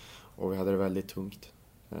 och vi hade det väldigt tungt.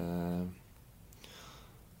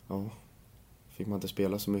 Fick man inte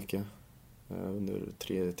spela så mycket under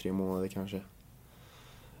 3 månader kanske.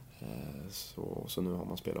 Så nu har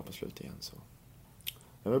man spelat på slut igen. Så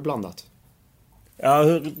det är väl blandat. Ja,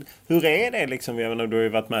 hur är det liksom? Jag menar, du har ju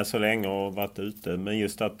varit med så länge och varit ute. Men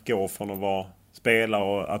just att gå från att vara spelare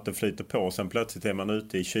och att det flyter på, sen plötsligt är man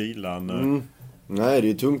ute i kylan. Nej, det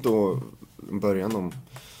är tungt då början om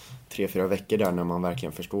 3-4 veckor där, när man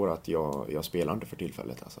verkligen förstår att jag spelar inte för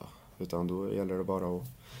tillfället. Alltså. Utan då gäller det bara att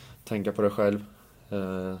tänka på dig själv.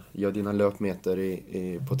 Gör dina löpmeter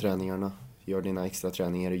på träningarna. Gör dina extra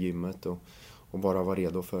träningar i gymmet. Och bara vara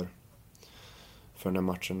redo för när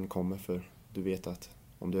matchen kommer. För du vet att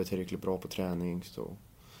om du är tillräckligt bra på träning så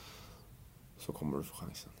kommer du få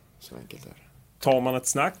chansen. Så enkelt är det. Tar man ett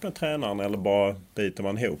snack med tränaren eller bara biter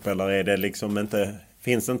man ihop? Eller är det liksom inte,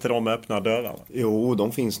 finns inte de öppna dörrarna? Jo,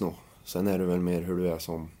 de finns nog. Sen är det väl mer hur du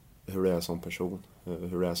är som person.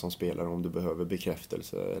 Hur du är som spelare. Om du behöver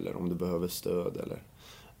bekräftelse eller om du behöver stöd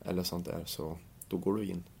eller sånt där. Så då går du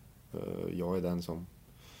in. Jag är den som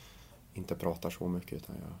inte pratar så mycket,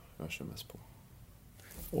 utan jag kör mest på.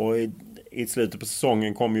 Och i slutet på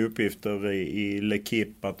säsongen kom ju uppgifter i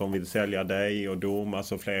L'Equipe att de vill sälja dig och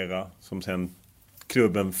Domas och flera, som sen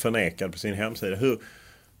klubben förnekade på sin hemsida. Hur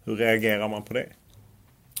reagerar man på det?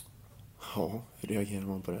 Ja, hur reagerar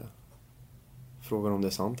man på det? Frågar om det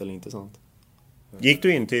är sant eller inte sant. Gick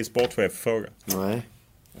du in till sportchef och frågade? Nej,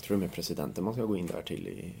 jag tror det är med presidenten man ska gå in där till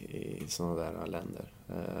i sådana där länder.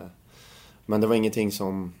 Men det var ingenting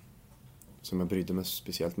som jag brydde mig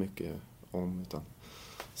speciellt mycket om, utan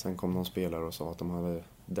sen kom någon spelare och sa att de hade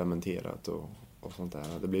dementerat och sånt där.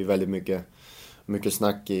 Det blev väldigt mycket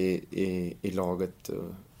snack i laget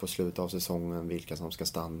på slutet av säsongen, vilka som ska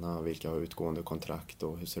stanna, vilka har utgående kontrakt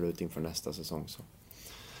och hur ser det ut inför nästa säsong. Så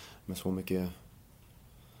med så mycket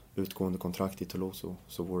utgående kontrakt i Toulouse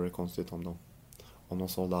så vore det konstigt om de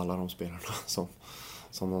sålde alla de spelarna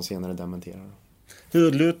som de senare dementerade.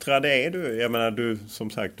 Hur luttrad är du? Jag menar, du som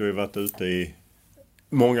sagt, du har varit ute i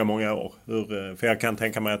många år. För jag kan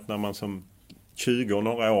tänka mig att när man som 20 och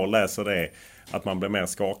några år läser det, att man blir mer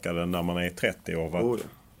skakad än när man är 30 år.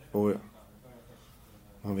 Oh ja.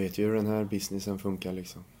 Man vet ju hur den här businessen funkar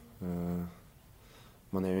liksom.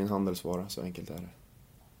 Man är ju en handelsvara, så enkelt är det.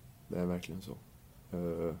 Det är verkligen så.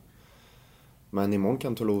 Men imorgon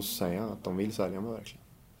kan Toulouse säga att de vill sälja mig verkligen.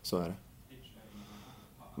 Så är det.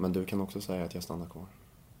 Men du kan också säga att jag stannar kvar.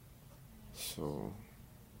 Så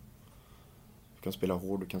du kan spela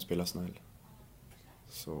hård, du kan spela snäll.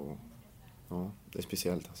 Så ja, det är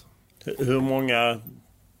speciellt alltså. Hur många,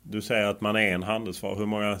 du säger att man är en handelsvara, hur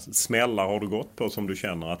många smällar har du gått på som du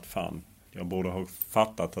känner att fan, jag borde ha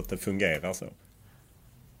fattat att det fungerar så?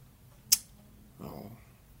 Ja.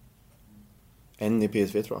 En i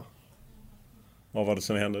PSV tror jag. Vad var det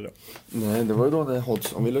som hände då? Nej, det var ju då när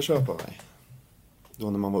Hodgson ville köpa mig. Då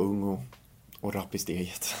när man var ung och rapp i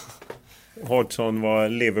steget. Hodgson var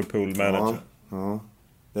Liverpool-manager. Ja.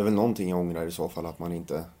 Det är väl någonting jag ångrar i så fall, att man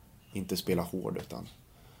inte spelar hård, utan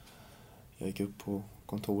jag gick upp på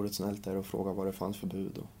kontoret snällt där och frågade vad det fanns för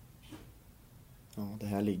bud. Och ja, det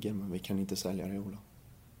här ligger, men vi kan inte sälja det, Ola.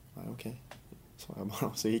 Ja, okej. Så jag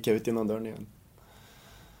bara, så gick jag ut genom dörren igen.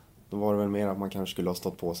 Då var det väl mer att man kanske skulle ha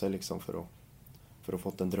stått på sig liksom för att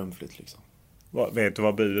fått en drömflytt liksom. Vet du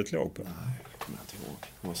vad budet låg på? Nej, jag kommer inte ihåg.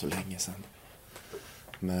 Det var så länge sedan.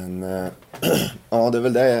 Men ja, det är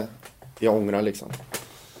väl det jag ångrar liksom.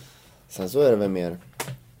 Sen så är det väl mer,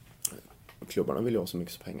 klubbarna vill ju ha så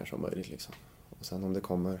mycket pengar som möjligt liksom. Och sen om det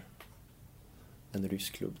kommer en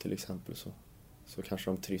rysk klubb till exempel, så kanske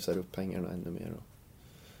de trissar upp pengarna ännu mer. Och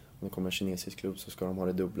om det kommer en kinesisk klubb så ska de ha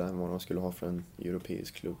det dubbla än vad de skulle ha för en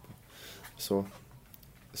europeisk klubb. Så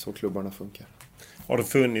klubbarna funkar. Har det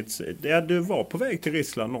funnits, du var på väg till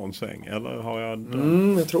Ryssland någon sväng, eller har jag...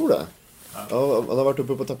 jag tror det. Jag har varit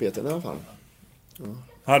uppe på tapeten i alla fall. Ja.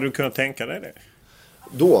 Hade du kunnat tänka dig det?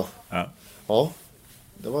 Då? Ja.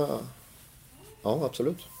 Det var... Ja,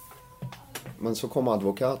 absolut. Men så kom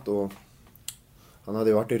advokat och han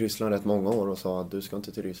hade varit i Ryssland rätt många år och sa att du ska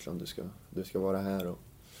inte till Ryssland, du ska vara här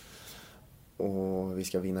och vi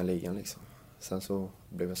ska vinna ligan liksom. Sen så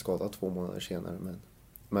blev jag skadad 2 månader senare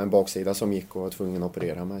med en baksida som gick och var tvungen att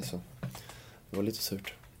operera mig, så det var lite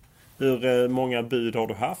surt. Hur många bud har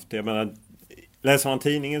du haft? Jag menar, läser man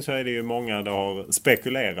tidningen så är det ju många det har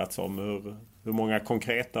spekulerats om. Hur många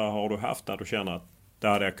konkreta har du haft där du känner att det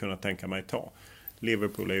hade jag kunnat tänka mig ta?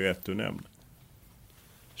 Liverpool är ju ett du nämnde.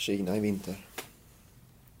 Kina i vinter.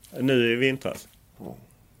 Nu i vintras? Ja,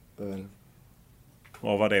 väl.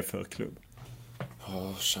 Vad var det för klubb?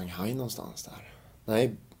 Ja, Shanghai någonstans där.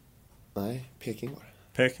 Nej, Peking var det.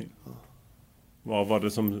 Peking? Ja. Vad var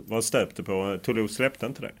det som var stöpte på? Toulouse släppte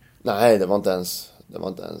inte det? Nej, det var inte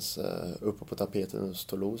ens uppe på tapeten hos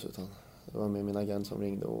Toulouse, utan det var med min agent som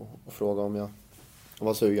ringde och frågade om jag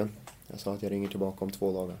var sugen. Jag sa att jag ringer tillbaka om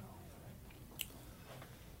 2 dagar.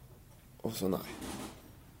 Och så nej.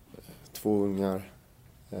 2 ungar,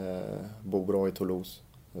 bor bra i Toulouse.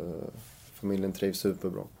 Familjen trivs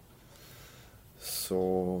superbra.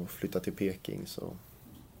 Så flytta till Peking, så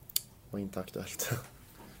var inte aktuellt.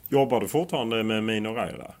 Jobbar du fortfarande med Mino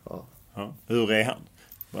Raiola? Ja. Hur är han?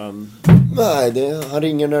 Nej, han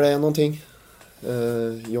ringer när det är någonting.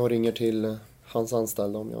 Jag ringer till hans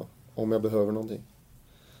anställda om jag behöver någonting.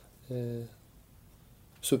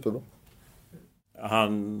 Superbra.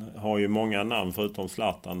 Han har ju många namn förutom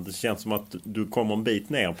Zlatan. Det känns som att du kommer en bit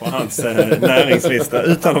ner på hans näringslista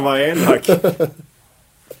utan att vara elak.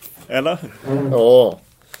 Eller? Ja,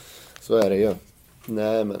 så är det ju.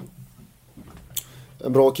 Nej, men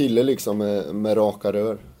en bra kille liksom med raka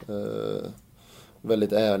rör.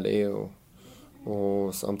 Väldigt ärlig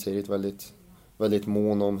och samtidigt väldigt väldigt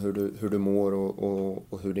mån om hur du mår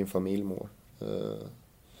och hur din familj mår.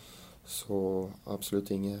 Så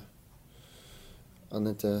absolut inget. Han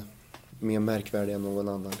är inte mer märkvärdig än någon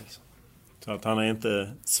annan liksom. Så att han är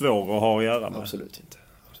inte svår att ha att göra med? Absolut inte.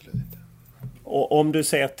 Och om du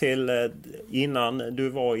ser till innan du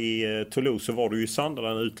var i Toulouse så var du ju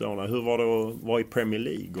Sunderland utlånad. Hur var det att vara i Premier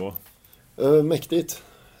League?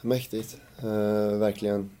 Mäktigt.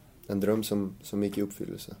 Verkligen en dröm som gick i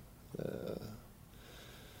uppfyllelse.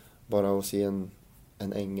 Bara att se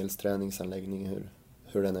en engelsk träningsanläggning,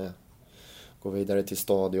 hur den är. Gå vidare till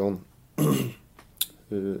stadion.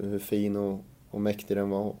 hur fin och mäktig den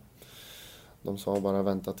var. De sa bara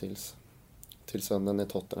vänta till söndagen när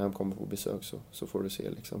Tottenham kommer på besök så får du se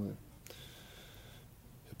liksom hur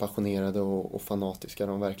passionerade och fanatiska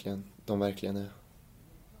de verkligen är.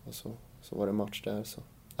 Och så var det match där. Så.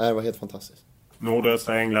 Det var helt fantastiskt.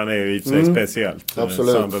 Nordöstra England är ju i sig speciellt.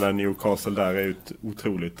 Absolut. Sunderland, Newcastle där är ju ett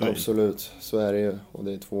otroligt driv. Absolut, så är det ju. Och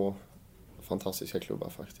det är 2 fantastiska klubbar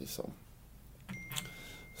faktiskt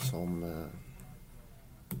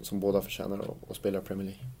som båda förtjänar att spela Premier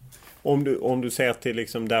League. Om du ser till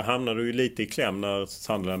liksom, där hamnar du ju lite i kläm när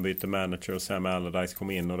Sunderland byter manager och Sam Allardyce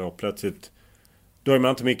kom in och då plötsligt då är man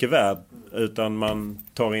inte mycket värd utan man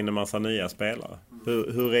tar in en massa nya spelare.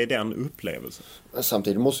 Hur är den upplevelsen?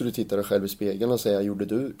 Samtidigt måste du titta dig själv i spegeln och säga gjorde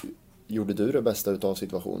du det bästa utav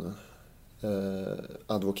situationen?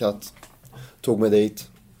 Advokat tog mig dit.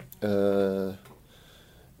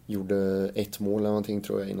 Gjorde 1 mål eller någonting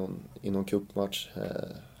tror jag i någon cupmatch.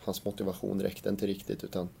 Hans motivation räckte inte riktigt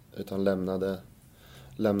utan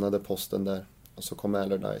lämnade posten där. Och så kom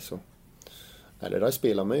Allardyce. Allardyce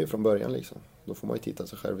spelar man ju från början liksom. Då får man ju titta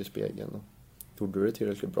sig själv i spegeln. Och, gjorde du det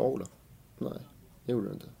tillräckligt bra, Ola? Nej, det gjorde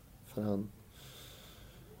du inte. För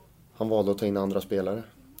han valde att ta in andra spelare.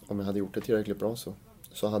 Om jag hade gjort det tillräckligt bra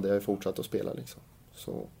så hade jag ju fortsatt att spela liksom.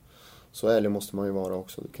 Så ärlig måste man ju vara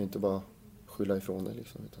också. Du kan ju inte bara skylla ifrån det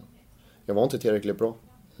liksom. Utan jag var inte tillräckligt bra.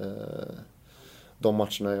 De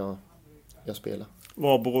matcherna jag spelade.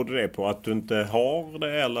 Vad berodde det på? Att du inte har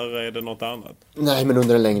det eller är det något annat? Nej, men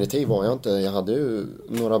under en längre tid var jag inte. Jag hade ju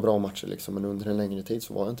några bra matcher liksom, men under en längre tid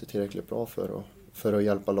så var jag inte tillräckligt bra för att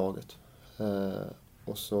hjälpa laget.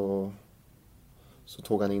 Och så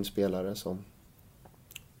tog han in spelare som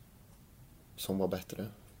var bättre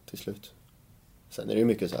till slut. Sen är det ju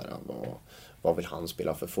mycket så här, vad vill han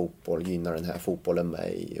spela för fotboll? Gynnar den här fotbollen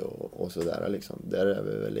mig? Och sådär liksom. Där är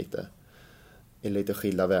vi väl lite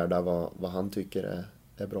skilda världar vad han tycker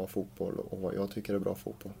är bra fotboll och vad jag tycker är bra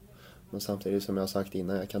fotboll. Men samtidigt som jag har sagt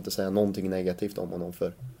innan, jag kan inte säga någonting negativt om honom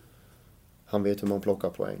för han vet hur man plockar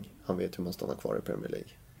poäng. Han vet hur man stannar kvar i Premier League.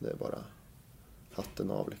 Det är bara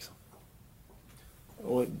hatten av liksom.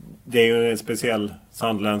 Och det är ju en speciell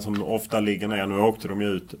Sunderland som ofta ligger ner. Nu åkte de ju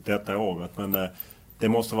ut detta året men det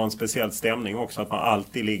måste vara en speciell stämning också att man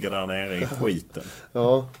alltid ligger där nere i skiten.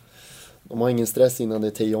 Ja, de har ingen stress innan det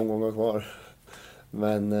är 10 omgångar kvar.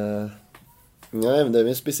 Men nej, det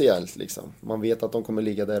är speciellt liksom. Man vet att de kommer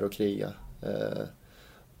ligga där och kriga.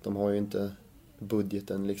 De har ju inte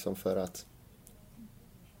budgeten liksom för att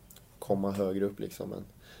komma högre upp liksom. Men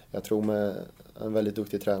jag tror med en väldigt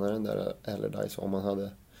duktig tränare där Allardyce, om man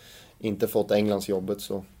hade inte fått Englands jobbet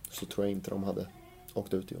så tror jag inte de hade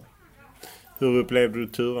åkt ut i år. Hur upplevde du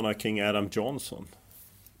turerna kring Adam Johnson?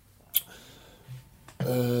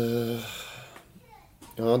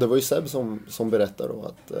 Ja, det var ju Seb som berättade då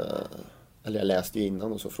att eller jag läste ju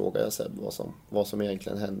innan och så frågade jag Seb vad som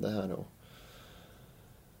egentligen hände här och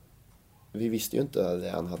vi visste ju inte det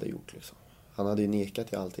han hade gjort liksom. Han hade ju nekat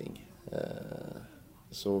till allting.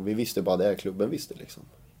 Så vi visste bara det klubben visste liksom.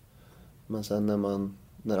 Men sen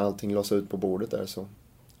när allting lades ut på bordet där så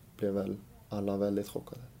blev väl alla väldigt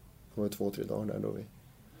chockade. Det var ju 2-3 dagar där då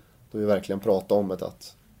vi verkligen pratade om det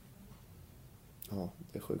att ja,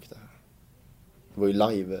 det är sjukt det här. Det var ju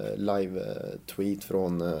live tweet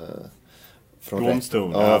från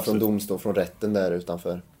domstol. Från domstol, från rätten där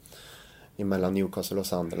utanför emellan Newcastle och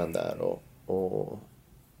Sunderland där och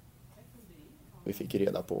vi fick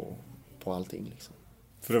reda på allting liksom.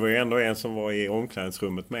 För det var ju ändå en som var i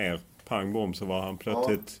omklädningsrummet med er. Pang bom så var han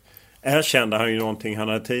plötsligt erkände han ju någonting han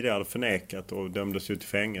hade tidigare förnekat och dömdes ut till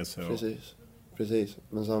fängelse. Precis.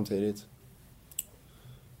 Men samtidigt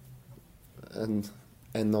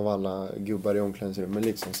en av alla gubbar i omklädningsrummet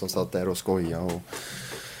liksom som satt där och skojade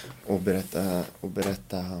och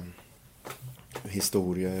berätta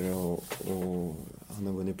historier och han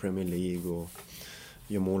har vunnit Premier League och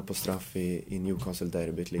gör mål på straff i Newcastle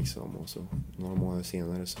derbyt liksom och så några månader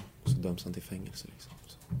senare så döms han till fängelse liksom.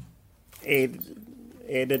 Så.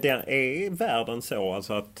 Är världen så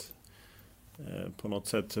alltså att På något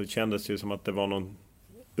sätt så kändes det ju som att det var någon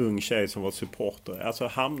ung tjej som var supporter. Alltså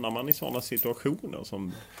hamnar man i sådana situationer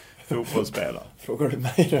som fotbollsspelare? Frågar du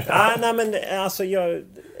mig det? Nej men alltså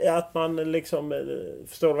att man liksom,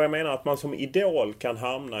 förstår du vad jag menar? Att man som idol kan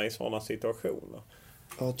hamna i sådana situationer.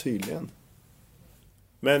 Ja, tydligen.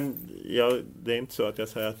 Men det är inte så att jag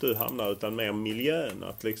säger att du hamnar, utan mer miljön.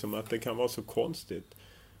 Att det kan vara så konstigt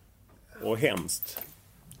och hemskt.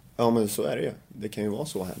 Ja, men så är det ju. Det kan ju vara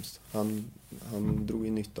så hemskt. Han drog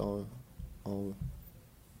ju nytta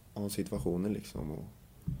av situationen liksom.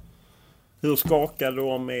 Hur skakade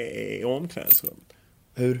de i omklädningsrummet?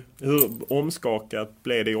 Hur omskakat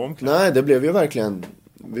blev det i omklädningsrummet? Nej, det blev ju verkligen...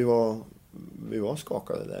 Vi var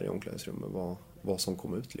skakade där i omklädningsrummet. Vad som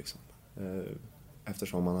kom ut liksom.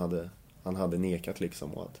 Eftersom han hade nekat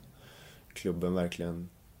liksom. Och att klubben verkligen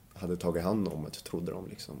hade tagit hand om det, trodde de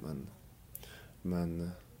liksom.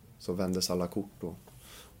 Men så vändes alla kort och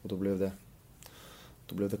då blev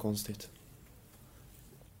det konstigt.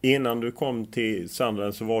 Innan du kom till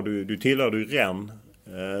Sunderland så var du tillhörde ju Rennes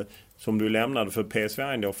som du lämnade för PSV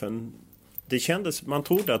Eindhoven. Det kändes, man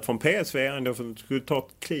trodde att från PSV Eindhoven skulle ta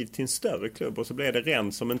ett kliv till en större klubb, och så blev det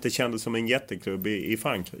Rennes som inte kändes som en jätteklubb i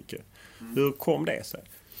Frankrike. Hur kom det sig?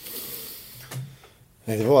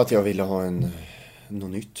 Det var att jag ville ha något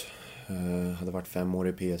nytt. Hade varit 5 år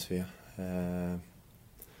i PSV.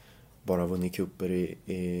 Bara vunnit cuper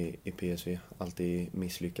i PSV. Alltid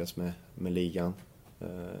misslyckats med ligan.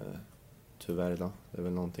 Tyvärr då. Det är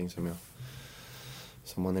väl någonting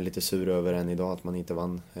som man är lite sur över än idag, att man inte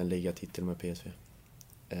vann en ligatitel med PSV.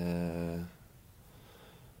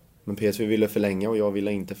 Men PSV ville förlänga och jag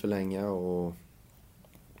ville inte förlänga, och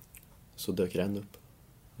så dök Rennes upp.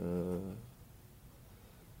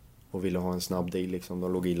 Och ville ha en snabb deal liksom.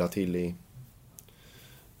 De låg illa till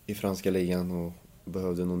i franska ligan och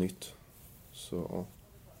behövde något nytt. Så ja,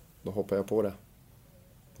 då hoppade jag på det.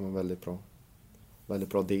 Det var en väldigt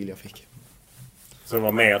bra deal jag fick. Så det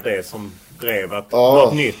var mer det som drev att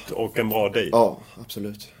något nytt och en bra deal? Ja,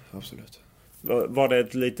 absolut. Var det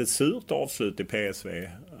ett lite surt avslut i PSV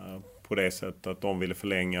på det sättet att de ville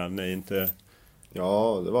förlänga, ni inte?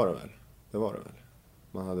 Ja, det var det väl.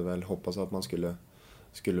 Man hade väl hoppats att man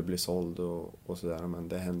skulle bli såld och sådär, men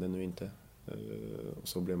det hände nu inte. Och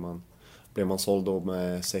så blev man såld då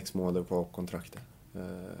med 6 månader på kontraktet.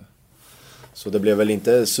 Så det blev väl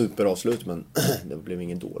inte superavslut, men det blev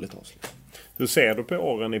ingen dåligt avslut. Hur ser du på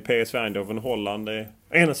åren i PSV Eindhoven, Holland? Å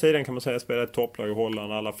ena sidan kan man säga spela ett topplag i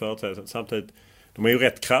Holland, alla förutsättningar. Samtidigt, de är ju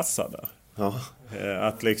rätt krassa där. Ja.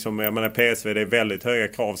 Att liksom, jag menar PSV, det är väldigt höga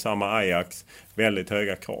krav, samma Ajax, väldigt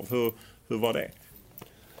höga krav. Hur var det?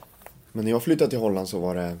 Men när jag flyttade till Holland så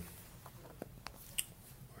var det,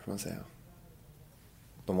 vad ska man säga,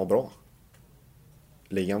 de var bra.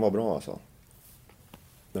 Ligan var bra alltså.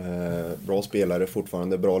 Bra spelare,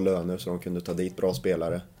 fortfarande bra löner så de kunde ta dit bra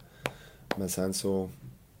spelare. Men sen så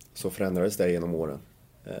förändrades det genom åren.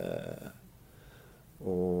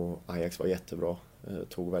 Och Ajax var jättebra.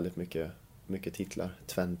 Tog väldigt mycket titlar.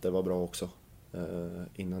 Twente var bra också.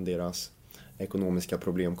 Innan deras ekonomiska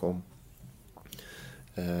problem kom.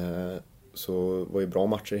 Så var ju bra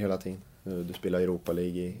matcher hela tiden. Du spelade Europa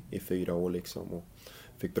League i 4 år liksom. Och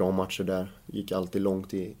fick bra matcher där. Gick alltid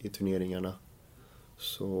långt i turneringarna.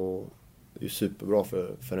 Så det är ju superbra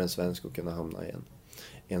för en svensk att kunna hamna i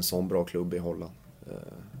en sån bra klubb i Holland.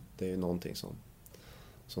 Det är ju någonting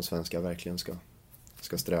som svenskar verkligen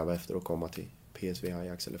ska sträva efter att komma till PSV,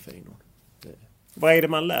 Ajax eller Feyenoord. Vad är det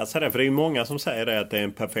man lär sig där? För det är ju många som säger det, att det är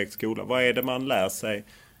en perfekt skola. Vad är det man lär sig?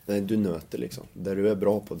 Du nöter liksom. Där du är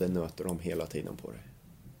bra på, det nöter de hela tiden på dig.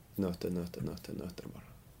 Nöter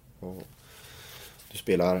bara. Och du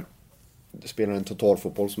spelar en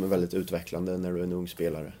totalfotboll som är väldigt utvecklande när du är en ung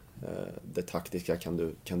spelare. Det taktiska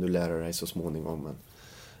kan du lära dig så småningom,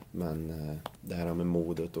 men det här med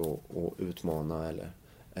modet och utmana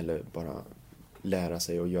eller bara lära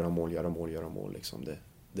sig att göra mål liksom,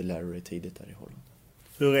 det lär du dig tidigt där i Holland.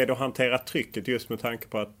 Hur är det att hantera trycket just med tanke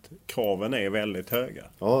på att kraven är väldigt höga?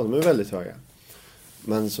 Ja, de är väldigt höga.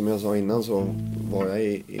 Men som jag sa innan så var jag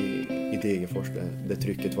i Degerfors där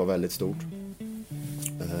trycket var väldigt stort.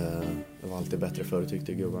 Det var alltid bättre förr,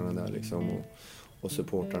 tyckte gubbarna där liksom, och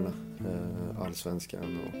supportarna,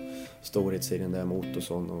 allsvenskan och storhetsserien där mot och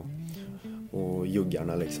sånt och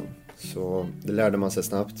juggarna liksom. Så det lärde man sig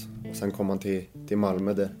snabbt, och sen kom man till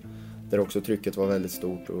Malmö där också trycket var väldigt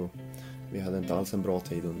stort, och vi hade inte alls en bra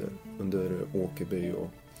tid under Åkerby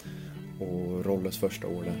och Rolles första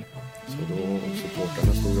år där. Så då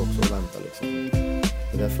supportarna stod ju också och väntade liksom.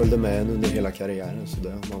 Det där följde med en under hela karriären, så det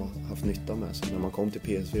har man haft nytta med. Så när man kom till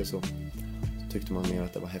PSV så tyckte man mer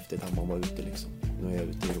att det var häftigt att man var ute liksom. Nu är jag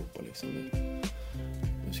ute i Europa liksom.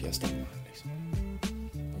 nu ska jag stämma liksom.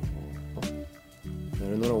 Och, ja. Nu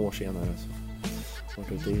är det några år senare så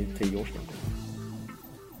snart ute i 10 år snart.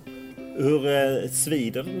 Hur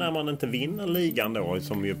svider det när man inte vinner ligan då,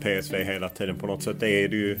 som ju PSV hela tiden på något sätt? Det är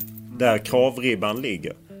det ju där kravribban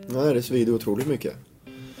ligger. Nej, det svider otroligt mycket.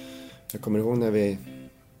 Jag kommer ihåg när vi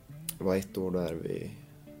var 1 år där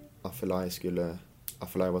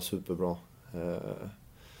Afellay var superbra.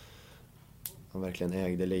 Han verkligen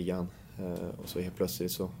ägde ligan. Och så helt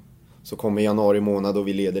plötsligt så kommer januari månad och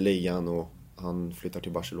vi leder ligan och han flyttar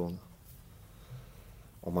till Barcelona.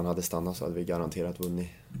 Om man hade stannat så hade vi garanterat vunnit.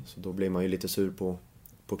 Så då blir man ju lite sur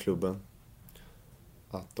på klubben.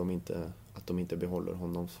 Att de inte behåller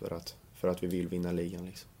honom för att vi vill vinna ligan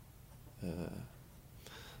liksom.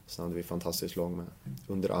 Sen hade vi ett fantastiskt lag med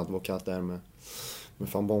under Advokat där med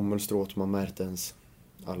Van Bommel, Strootman, Mertens,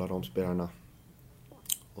 alla de spelarna.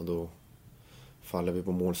 Och då faller vi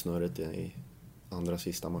på målsnöret i andra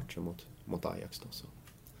sista matchen mot Ajax då. Så,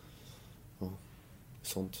 ja,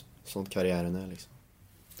 sånt karriären är liksom.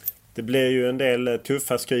 Det blir ju en del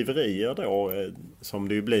tuffa skriverier då, som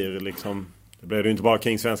det ju blir liksom. Det blir det inte bara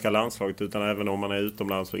kring svenska landslaget utan även om man är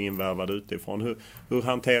utomlands och invärvad utifrån. Hur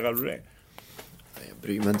hanterar du det? Jag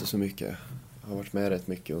bryr mig inte så mycket. Jag har varit med rätt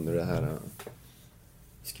mycket under det här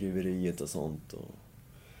skriveriet och sånt. Och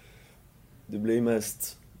du blir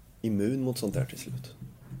mest immun mot sånt där till slut.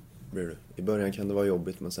 Blir du. I början kan det vara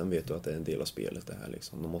jobbigt men sen vet du att det är en del av spelet det här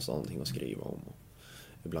liksom. De måste ha någonting att skriva om. Och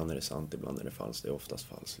ibland är det sant, ibland är det falskt. Det är oftast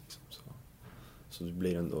falskt liksom. Så du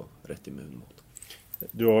blir ändå rätt immun mot.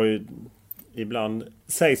 Du har ju ibland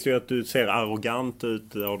sägs ju att du ser arrogant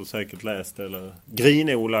ut, har du säkert läst, eller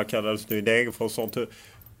grinola kallades du i Degerfors och sånt.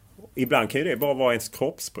 Ibland kan ju det bara vara ens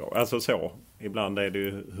kroppsspråk, alltså så. Ibland är det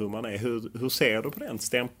ju hur man är. Hur ser du på den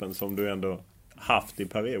stämpeln som du ändå haft i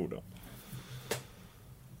perioder?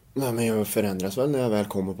 Nej, men jag förändras väl när jag väl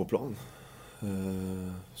kommer på plan.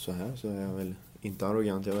 Så här så är jag väl inte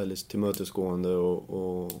arrogant, jag är väldigt tillmötesgående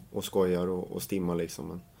och skojar och stimmar liksom.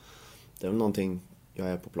 Men det är väl någonting jag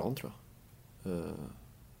är på plan tror jag. Jag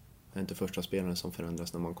är inte första spelaren som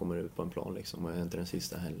förändras när man kommer ut på en plan liksom. Och jag är inte den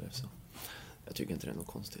sista heller så jag tycker inte det är något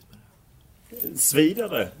konstigt med det. Svider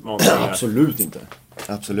det någonting? Absolut inte.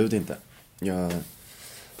 Absolut inte.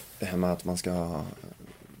 Det här med att man ska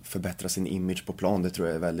förbättra sin image på plan, det tror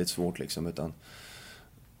jag är väldigt svårt liksom, utan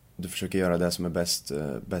du försöker göra det som är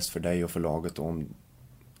bäst för dig och för laget. Och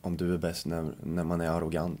om du är bäst när man är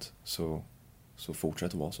arrogant så fortsätt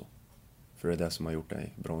att vara så. För det är det som har gjort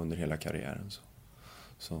dig bra under hela karriären.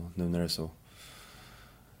 Så nu när det är så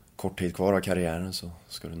kort tid kvar av karriären så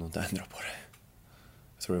ska du nog inte ändra på det.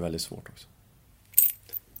 Jag tror det är väldigt svårt också.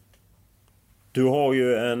 Du har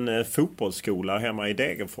ju en fotbollsskola hemma i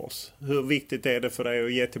Degerfors. Hur viktigt är det för dig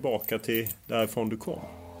att ge tillbaka till därifrån du kom?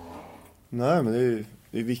 Nej, men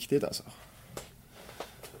det är viktigt alltså.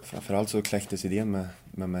 Framförallt så kläcktes idén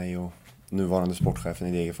med mig och nuvarande sportchefen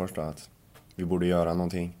i Degerfors då, att vi borde göra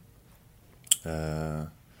någonting. Det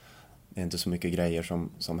är inte så mycket grejer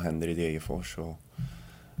som händer i Degerfors och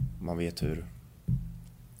man vet hur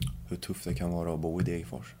tufft det kan vara att bo i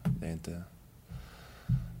Degerfors. Det är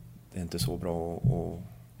inte så bra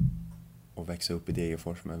att växa upp i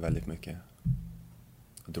Degerfors med väldigt mycket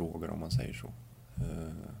droger om man säger så.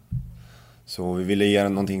 Så vi ville ge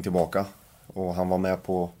någonting tillbaka och han var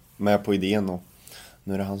med på idén och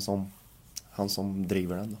nu är det han som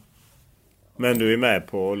driver den då. Men du är med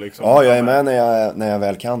på liksom? Ja, jag är med när jag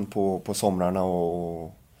väl kan på somrarna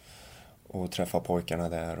och träffa pojkarna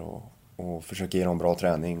där och försöka ge dem bra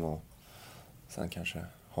träning och sen kanske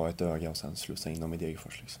ha ett öga och sen slussa in dem i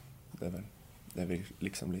Degerfors liksom. Det är väl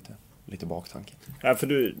liksom lite baktanken. Ja, för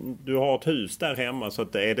du har ett hus där hemma så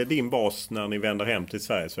att är det din bas när ni vänder hem till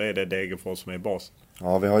Sverige så är det Degerfors som är bas.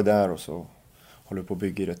 Ja, vi har ju där och så håller på att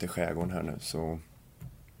bygga det till skärgården här nu så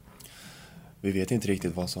vi vet inte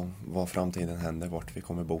riktigt vad framtiden händer, vart vi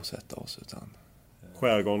kommer bosätta oss utan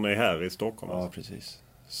skärgården är här i Stockholm. Ja, precis.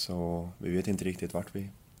 Så vi vet inte riktigt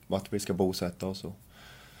vart vi ska bosätta oss och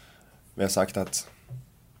vi har sagt att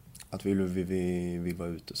vi vill vara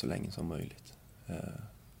ute så länge som möjligt.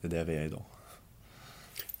 Det är det vi är idag.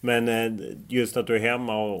 Men just att du är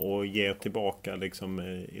hemma och ger tillbaka liksom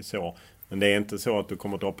i så. Men det är inte så att du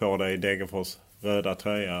kommer att dra på dig Degerfors röda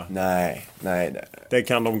tröja? Nej. Det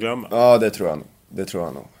kan de glömma? Ja, det tror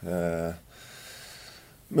jag nog.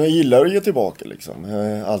 Men jag gillar att ge tillbaka liksom.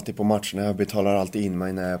 Alltid på matcherna. Jag betalar alltid in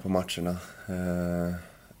mig när jag är på matcherna.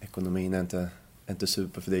 Ekonomin är inte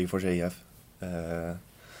super för Degerfors IF.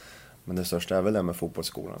 Men det största är väl det med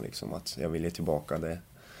fotbollsskolan liksom, att jag vill ge tillbaka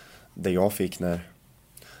det jag fick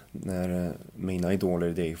när mina idoler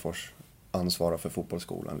i Degerfors ansvara för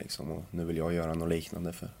fotbollsskolan liksom, och nu vill jag göra något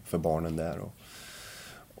liknande för barnen där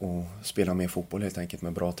och spela mer fotboll helt enkelt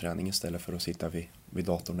med bra träning istället för att sitta vid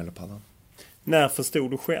datorn eller paddan. När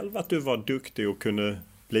förstod du själv att du var duktig och kunde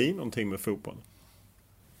bli någonting med fotboll?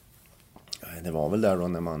 Det var väl där då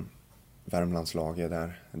när man Värmlandslaget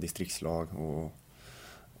där, en distriktslag, och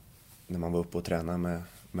när man var uppe och tränade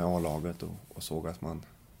med A-laget och såg att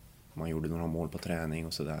man gjorde några mål på träning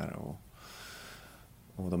och sådär,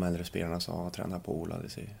 och de äldre spelarna sa träna på Ola,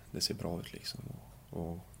 det ser bra ut liksom,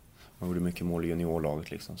 och man gjorde mycket mål i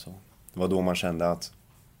juniorlaget liksom, så det var då man kände att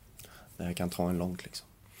det här kan ta en långt liksom.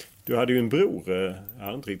 Du hade ju en bror, jag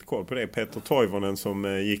hade inte riktigt koll på det, Peter Toivonen,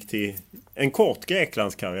 som gick till en kort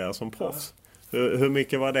Greklandskarriär som proffs. Hur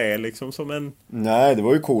mycket var det liksom som en... Nej, det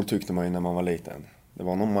var ju coolt tyckte man ju när man var liten. Det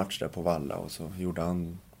var någon match där på Valla och så gjorde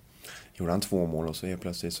han 2 mål och så helt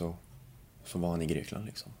plötsligt så var han i Grekland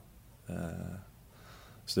liksom.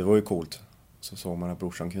 Så det var ju coolt. Så såg man att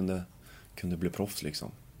brorsan kunde bli proffs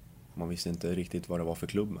liksom. Man visste inte riktigt vad det var för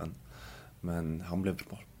klubb, men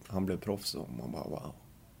han blev proffs och man bara wow.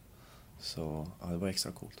 Så ja, det var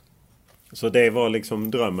extra coolt. Så det var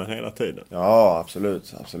liksom drömmen hela tiden? Ja,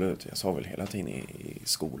 absolut. Jag sa väl hela tiden i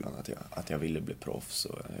skolan att jag ville bli proffs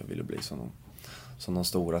och jag ville bli som de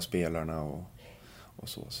stora spelarna och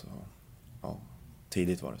så ja,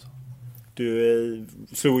 tidigt var det så. Du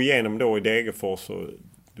slog igenom då i Degerfors och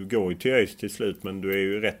du går ju till ÖIS till slut, men du är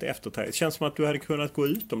ju rätt eftertänkt. Det känns som att du hade kunnat gå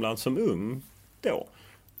utomlands som ung då.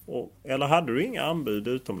 Eller hade du inga anbud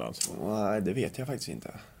utomlands? Nej, det vet jag faktiskt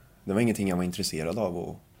inte. Det var ingenting jag var intresserad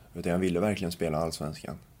av, utan jag ville verkligen spela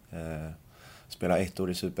allsvenskan. Spela 1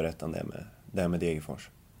 år i Superettan där med Degerfors.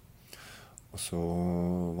 Och så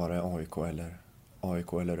var det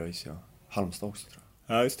AIK eller ÖIS, ja. Halmstad också tror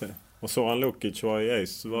jag. Ja, just det. Och Soran Lukic var i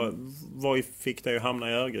ÖIS. Vad fick det att hamna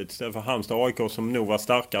i Örgryte istället för Halmstad och AIK som nog var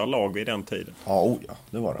starkare lag vid den tiden? Ja,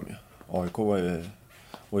 det var de ju. AIK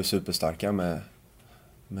var ju superstarka med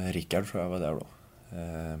Rickard tror jag var där då.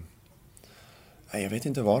 Jag vet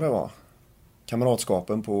inte vad det var.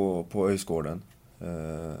 Kamratskapen på Öjsgården.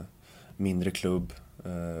 Mindre klubb.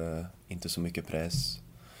 Inte så mycket press.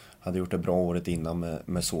 Hade gjort det bra året innan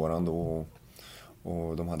med Soran då.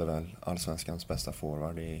 Och de hade väl allsvenskans bästa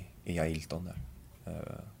forward i Ailton där.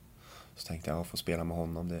 Så tänkte jag få spela med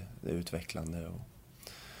honom. Det är utvecklande. Och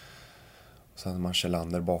sen hade man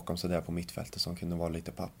Kjellander bakom sig där på mittfältet som kunde vara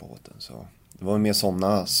lite pappa åt den. Så det var mer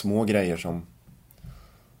sådana små grejer som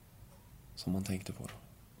man tänkte på då.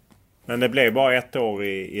 Men det blev bara 1 år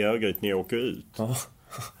i Örgryte när jag åker ut. Ja.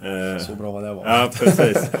 Så bra vad det var. Ja,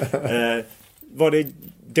 precis.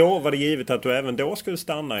 Var det givet att du även då skulle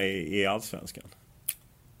stanna i allsvenskan?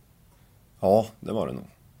 Ja, det var det nog.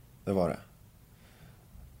 Det var det.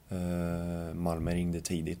 Malmö ringde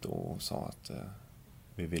tidigt och sa att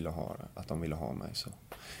de ville ha mig. Så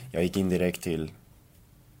jag gick in direkt till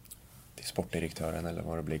sportdirektören eller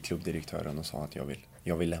vad det blev, klubbdirektören, och sa att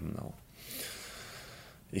jag vill lämna. Och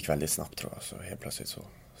det gick väldigt snabbt tror jag, så helt plötsligt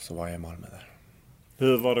så var jag i Malmö där.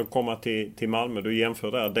 Hur var det att komma till Malmö? Du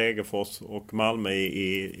jämför där Degerfors och Malmö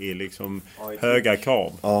i liksom höga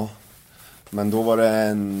krav. Ja, men då var det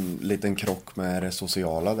en liten krock med det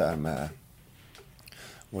sociala där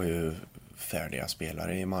var ju färdiga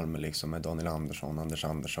spelare i Malmö liksom, med Daniel Andersson, Anders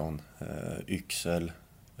Andersson, Yxel,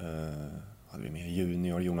 hade vi med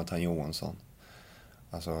Junior, Jonathan Johansson.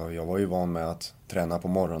 Alltså jag var ju van med att träna på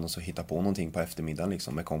morgonen och så hitta på någonting på eftermiddagen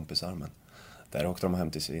liksom med kompisar, men där åkte de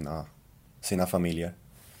hem till sina familjer.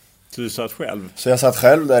 Så du satt själv? Så jag satt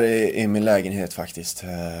själv där i min lägenhet faktiskt,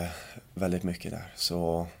 väldigt mycket där.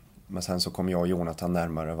 Men sen så kom jag och Jonathan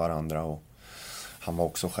närmare varandra och han var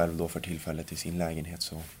också själv då för tillfället i sin lägenhet,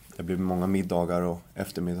 så det blev många middagar och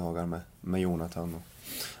eftermiddagar med Jonathan, och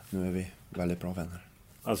nu är vi väldigt bra vänner.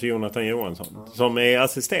 Alltså Jonathan Johansson, som är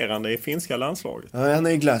assisterande i finska landslaget. Ja, han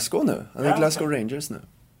är i Glasgow nu. Han är i Glasgow Rangers nu.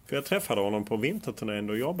 För jag träffade honom på vinterturnén,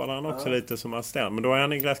 då jobbade han också lite som assistent. Men då är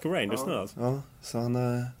han i Glasgow Rangers nu alltså. Ja, så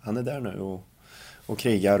han är där nu och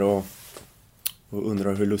krigar och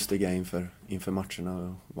undrar hur lustig är inför matcherna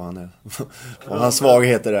och vad hans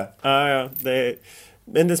svagheter är. Ja,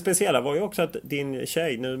 men det speciella var ju också att din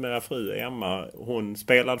tjej, numera fru Emma, hon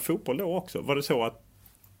spelade fotboll då också. Var det så att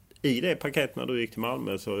i det paketet när du gick till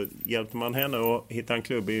Malmö så hjälpte man henne att hitta en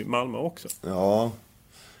klubb i Malmö också? Ja, jag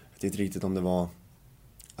vet inte riktigt om det var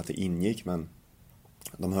att det ingick, men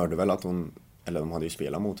de hörde väl att de hade ju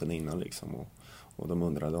spelat mot henne innan liksom, och de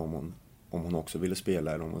undrade om hon också ville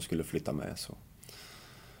spela eller om hon skulle flytta med. Så.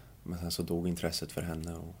 Men sen så dog intresset för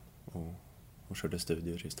henne och körde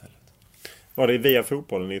studier istället. Var det via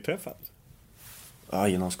fotbollen ni träffades? Ja,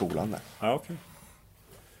 genom skolan där. Ja, okej.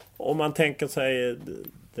 Om man tänker sig,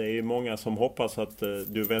 det är ju många som hoppas att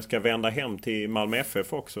du ska vända hem till Malmö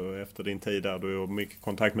FF också efter din tid där. Du har mycket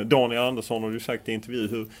kontakt med Daniel Andersson och du sagt i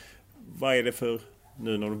intervju. Vad är det för,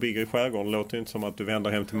 nu när du bygger i skärgården, låter det inte som att du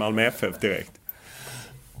vänder hem till Malmö FF direkt.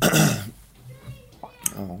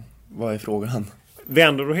 Ja, vad är frågan?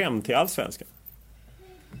 Vänder du hem till Allsvenskan?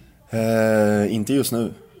 Inte just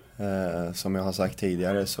nu. Som jag har sagt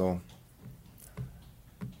tidigare så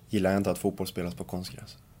gillar jag inte att fotboll spelas på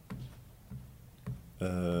konstgräs.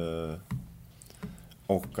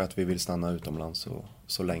 Och att vi vill stanna utomlands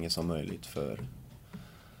så länge som möjligt för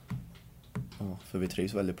vi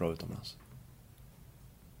trivs väldigt bra utomlands.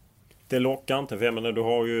 Det lockar inte, för jag menar, du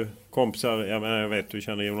har ju kompisar, jag vet du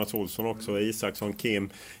känner Jonas Olsson också, Isaksson, Kim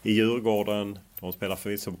i Djurgården, de spelar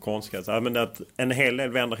förvisso på konstgräs. Men att en hel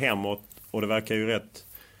del vänder hemåt och det verkar ju rätt,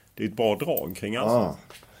 det är ett bra drag kring Allsvenskan.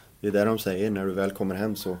 Ja, det är det de säger, när du väl kommer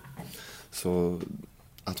hem så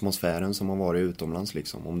atmosfären som har varit utomlands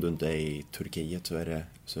liksom, om du inte är i Turkiet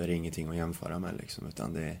så är det ingenting att jämföra med liksom,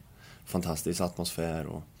 utan det är fantastisk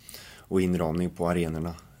atmosfär och inramning på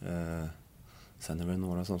arenorna. Sen är det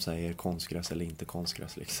några som säger konstgräs eller inte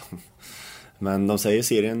konstgräs liksom. Men de säger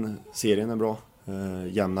serien är bra,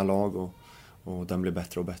 jämna lag och den blir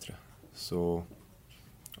bättre och bättre. Så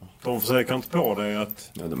ja. De försöker inte på dig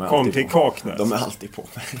att kom till Kaknäs. De är alltid på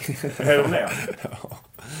mig. Är de det? Ja.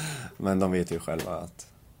 Men de vet ju själva att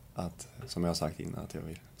som jag har sagt innan, att jag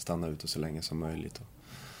vill stanna ute så länge som möjligt.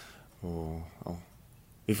 Och ja,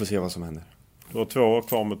 vi får se vad som händer. Du har 2 år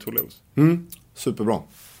kvar med Toulouse. Superbra.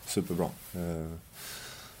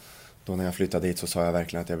 Då när jag flyttade dit så sa jag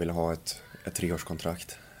verkligen att jag ville ha ett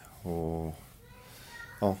 3-årskontrakt. Och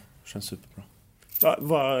ja, det känns superbra.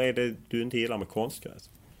 Vad är det du inte gillar med konstgräs?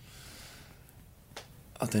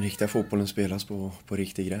 Att den riktiga fotbollen spelas på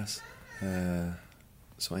riktig gräs.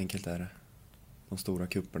 Så enkelt är det. De stora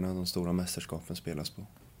kupperna, de stora mästerskapen spelas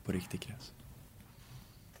på riktig gräs.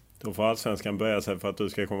 Då får Allsvenskan böja sig för att du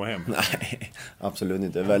ska komma hem. Nej, absolut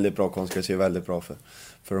inte. Väldigt bra konstgräs är väldigt bra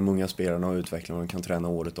för de unga spelarna och utvecklingen. De kan träna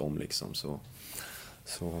året om liksom. Så,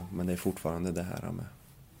 men det är fortfarande det här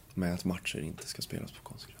med att matcher inte ska spelas på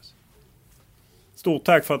konstgräs. Stort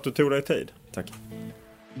tack för att du tog dig tid. Tack.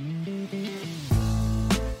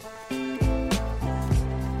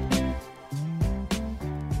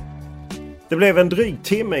 Det blev en dryg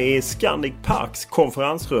timme i Scandic Parks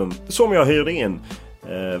konferensrum som jag hyrde in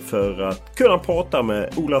för att kunna prata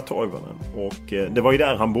med Ola Toivonen. Och det var ju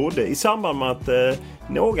där han bodde i samband med att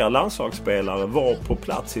några landslagsspelare var på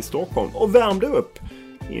plats i Stockholm och värmde upp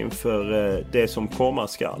inför det som komma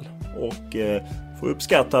skall. Och får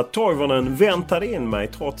uppskatta att Toivonen väntade in mig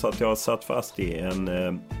trots att jag satt fast i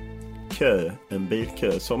en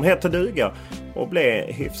bilkö som hette duga och blev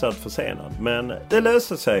hyfsat försenad. Men det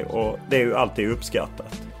löser sig och det är ju alltid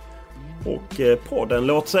uppskattat. Och podden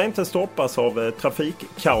låter sig inte stoppas av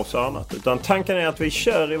trafikkaos och annat, utan tanken är att vi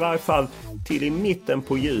kör i varje fall till i mitten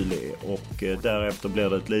på juli och därefter blir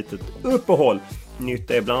det ett litet uppehåll.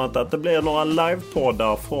 Nytt är bland annat att det blir några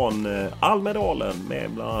livepoddar från Almedalen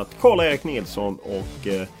med bland annat Karl-Erik Nilsson och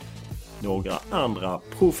några andra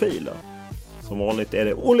profiler. Som vanligt är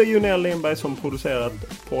det Olle Junell Lindberg som producerat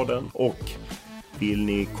podden, och vill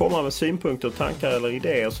ni komma med synpunkter, tankar eller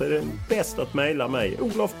idéer så är det bäst att mejla mig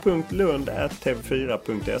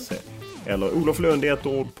olof.lund@tv4.se eller Olof Lund i ett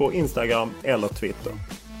ord på Instagram eller Twitter.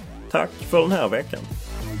 Tack för den här veckan.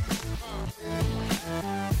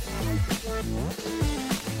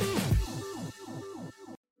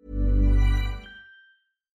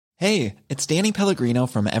 Hey, it's Danny Pellegrino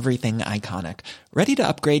from Everything Iconic. Ready to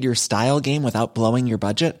upgrade your style game without blowing your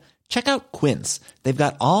budget? Check out Quince. They've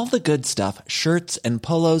got all the good stuff, shirts and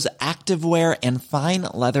polos, activewear and fine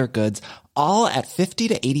leather goods, all at 50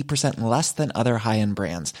 to 80% less than other high-end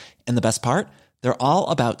brands. And the best part? They're all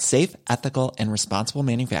about safe, ethical and responsible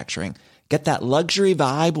manufacturing. Get that luxury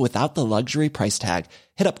vibe without the luxury price tag.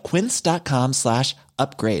 Hit up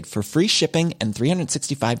quince.com/upgrade for free shipping and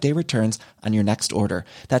 365-day returns on your next order.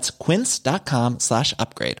 That's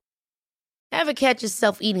quince.com/upgrade. Ever catch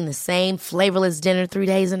yourself eating the same flavorless dinner 3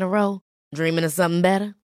 days in a row? Dreaming of something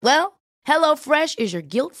better? Well, HelloFresh is your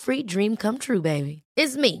guilt-free dream come true, baby.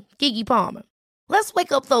 It's me, Keke Palmer. Let's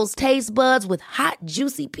wake up those taste buds with hot,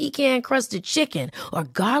 juicy pecan-crusted chicken or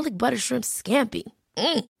garlic butter shrimp scampi.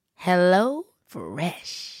 Hello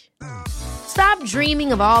Fresh. Stop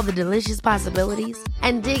dreaming of all the delicious possibilities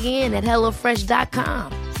and dig in at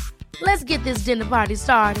HelloFresh.com. Let's get this dinner party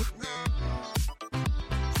started.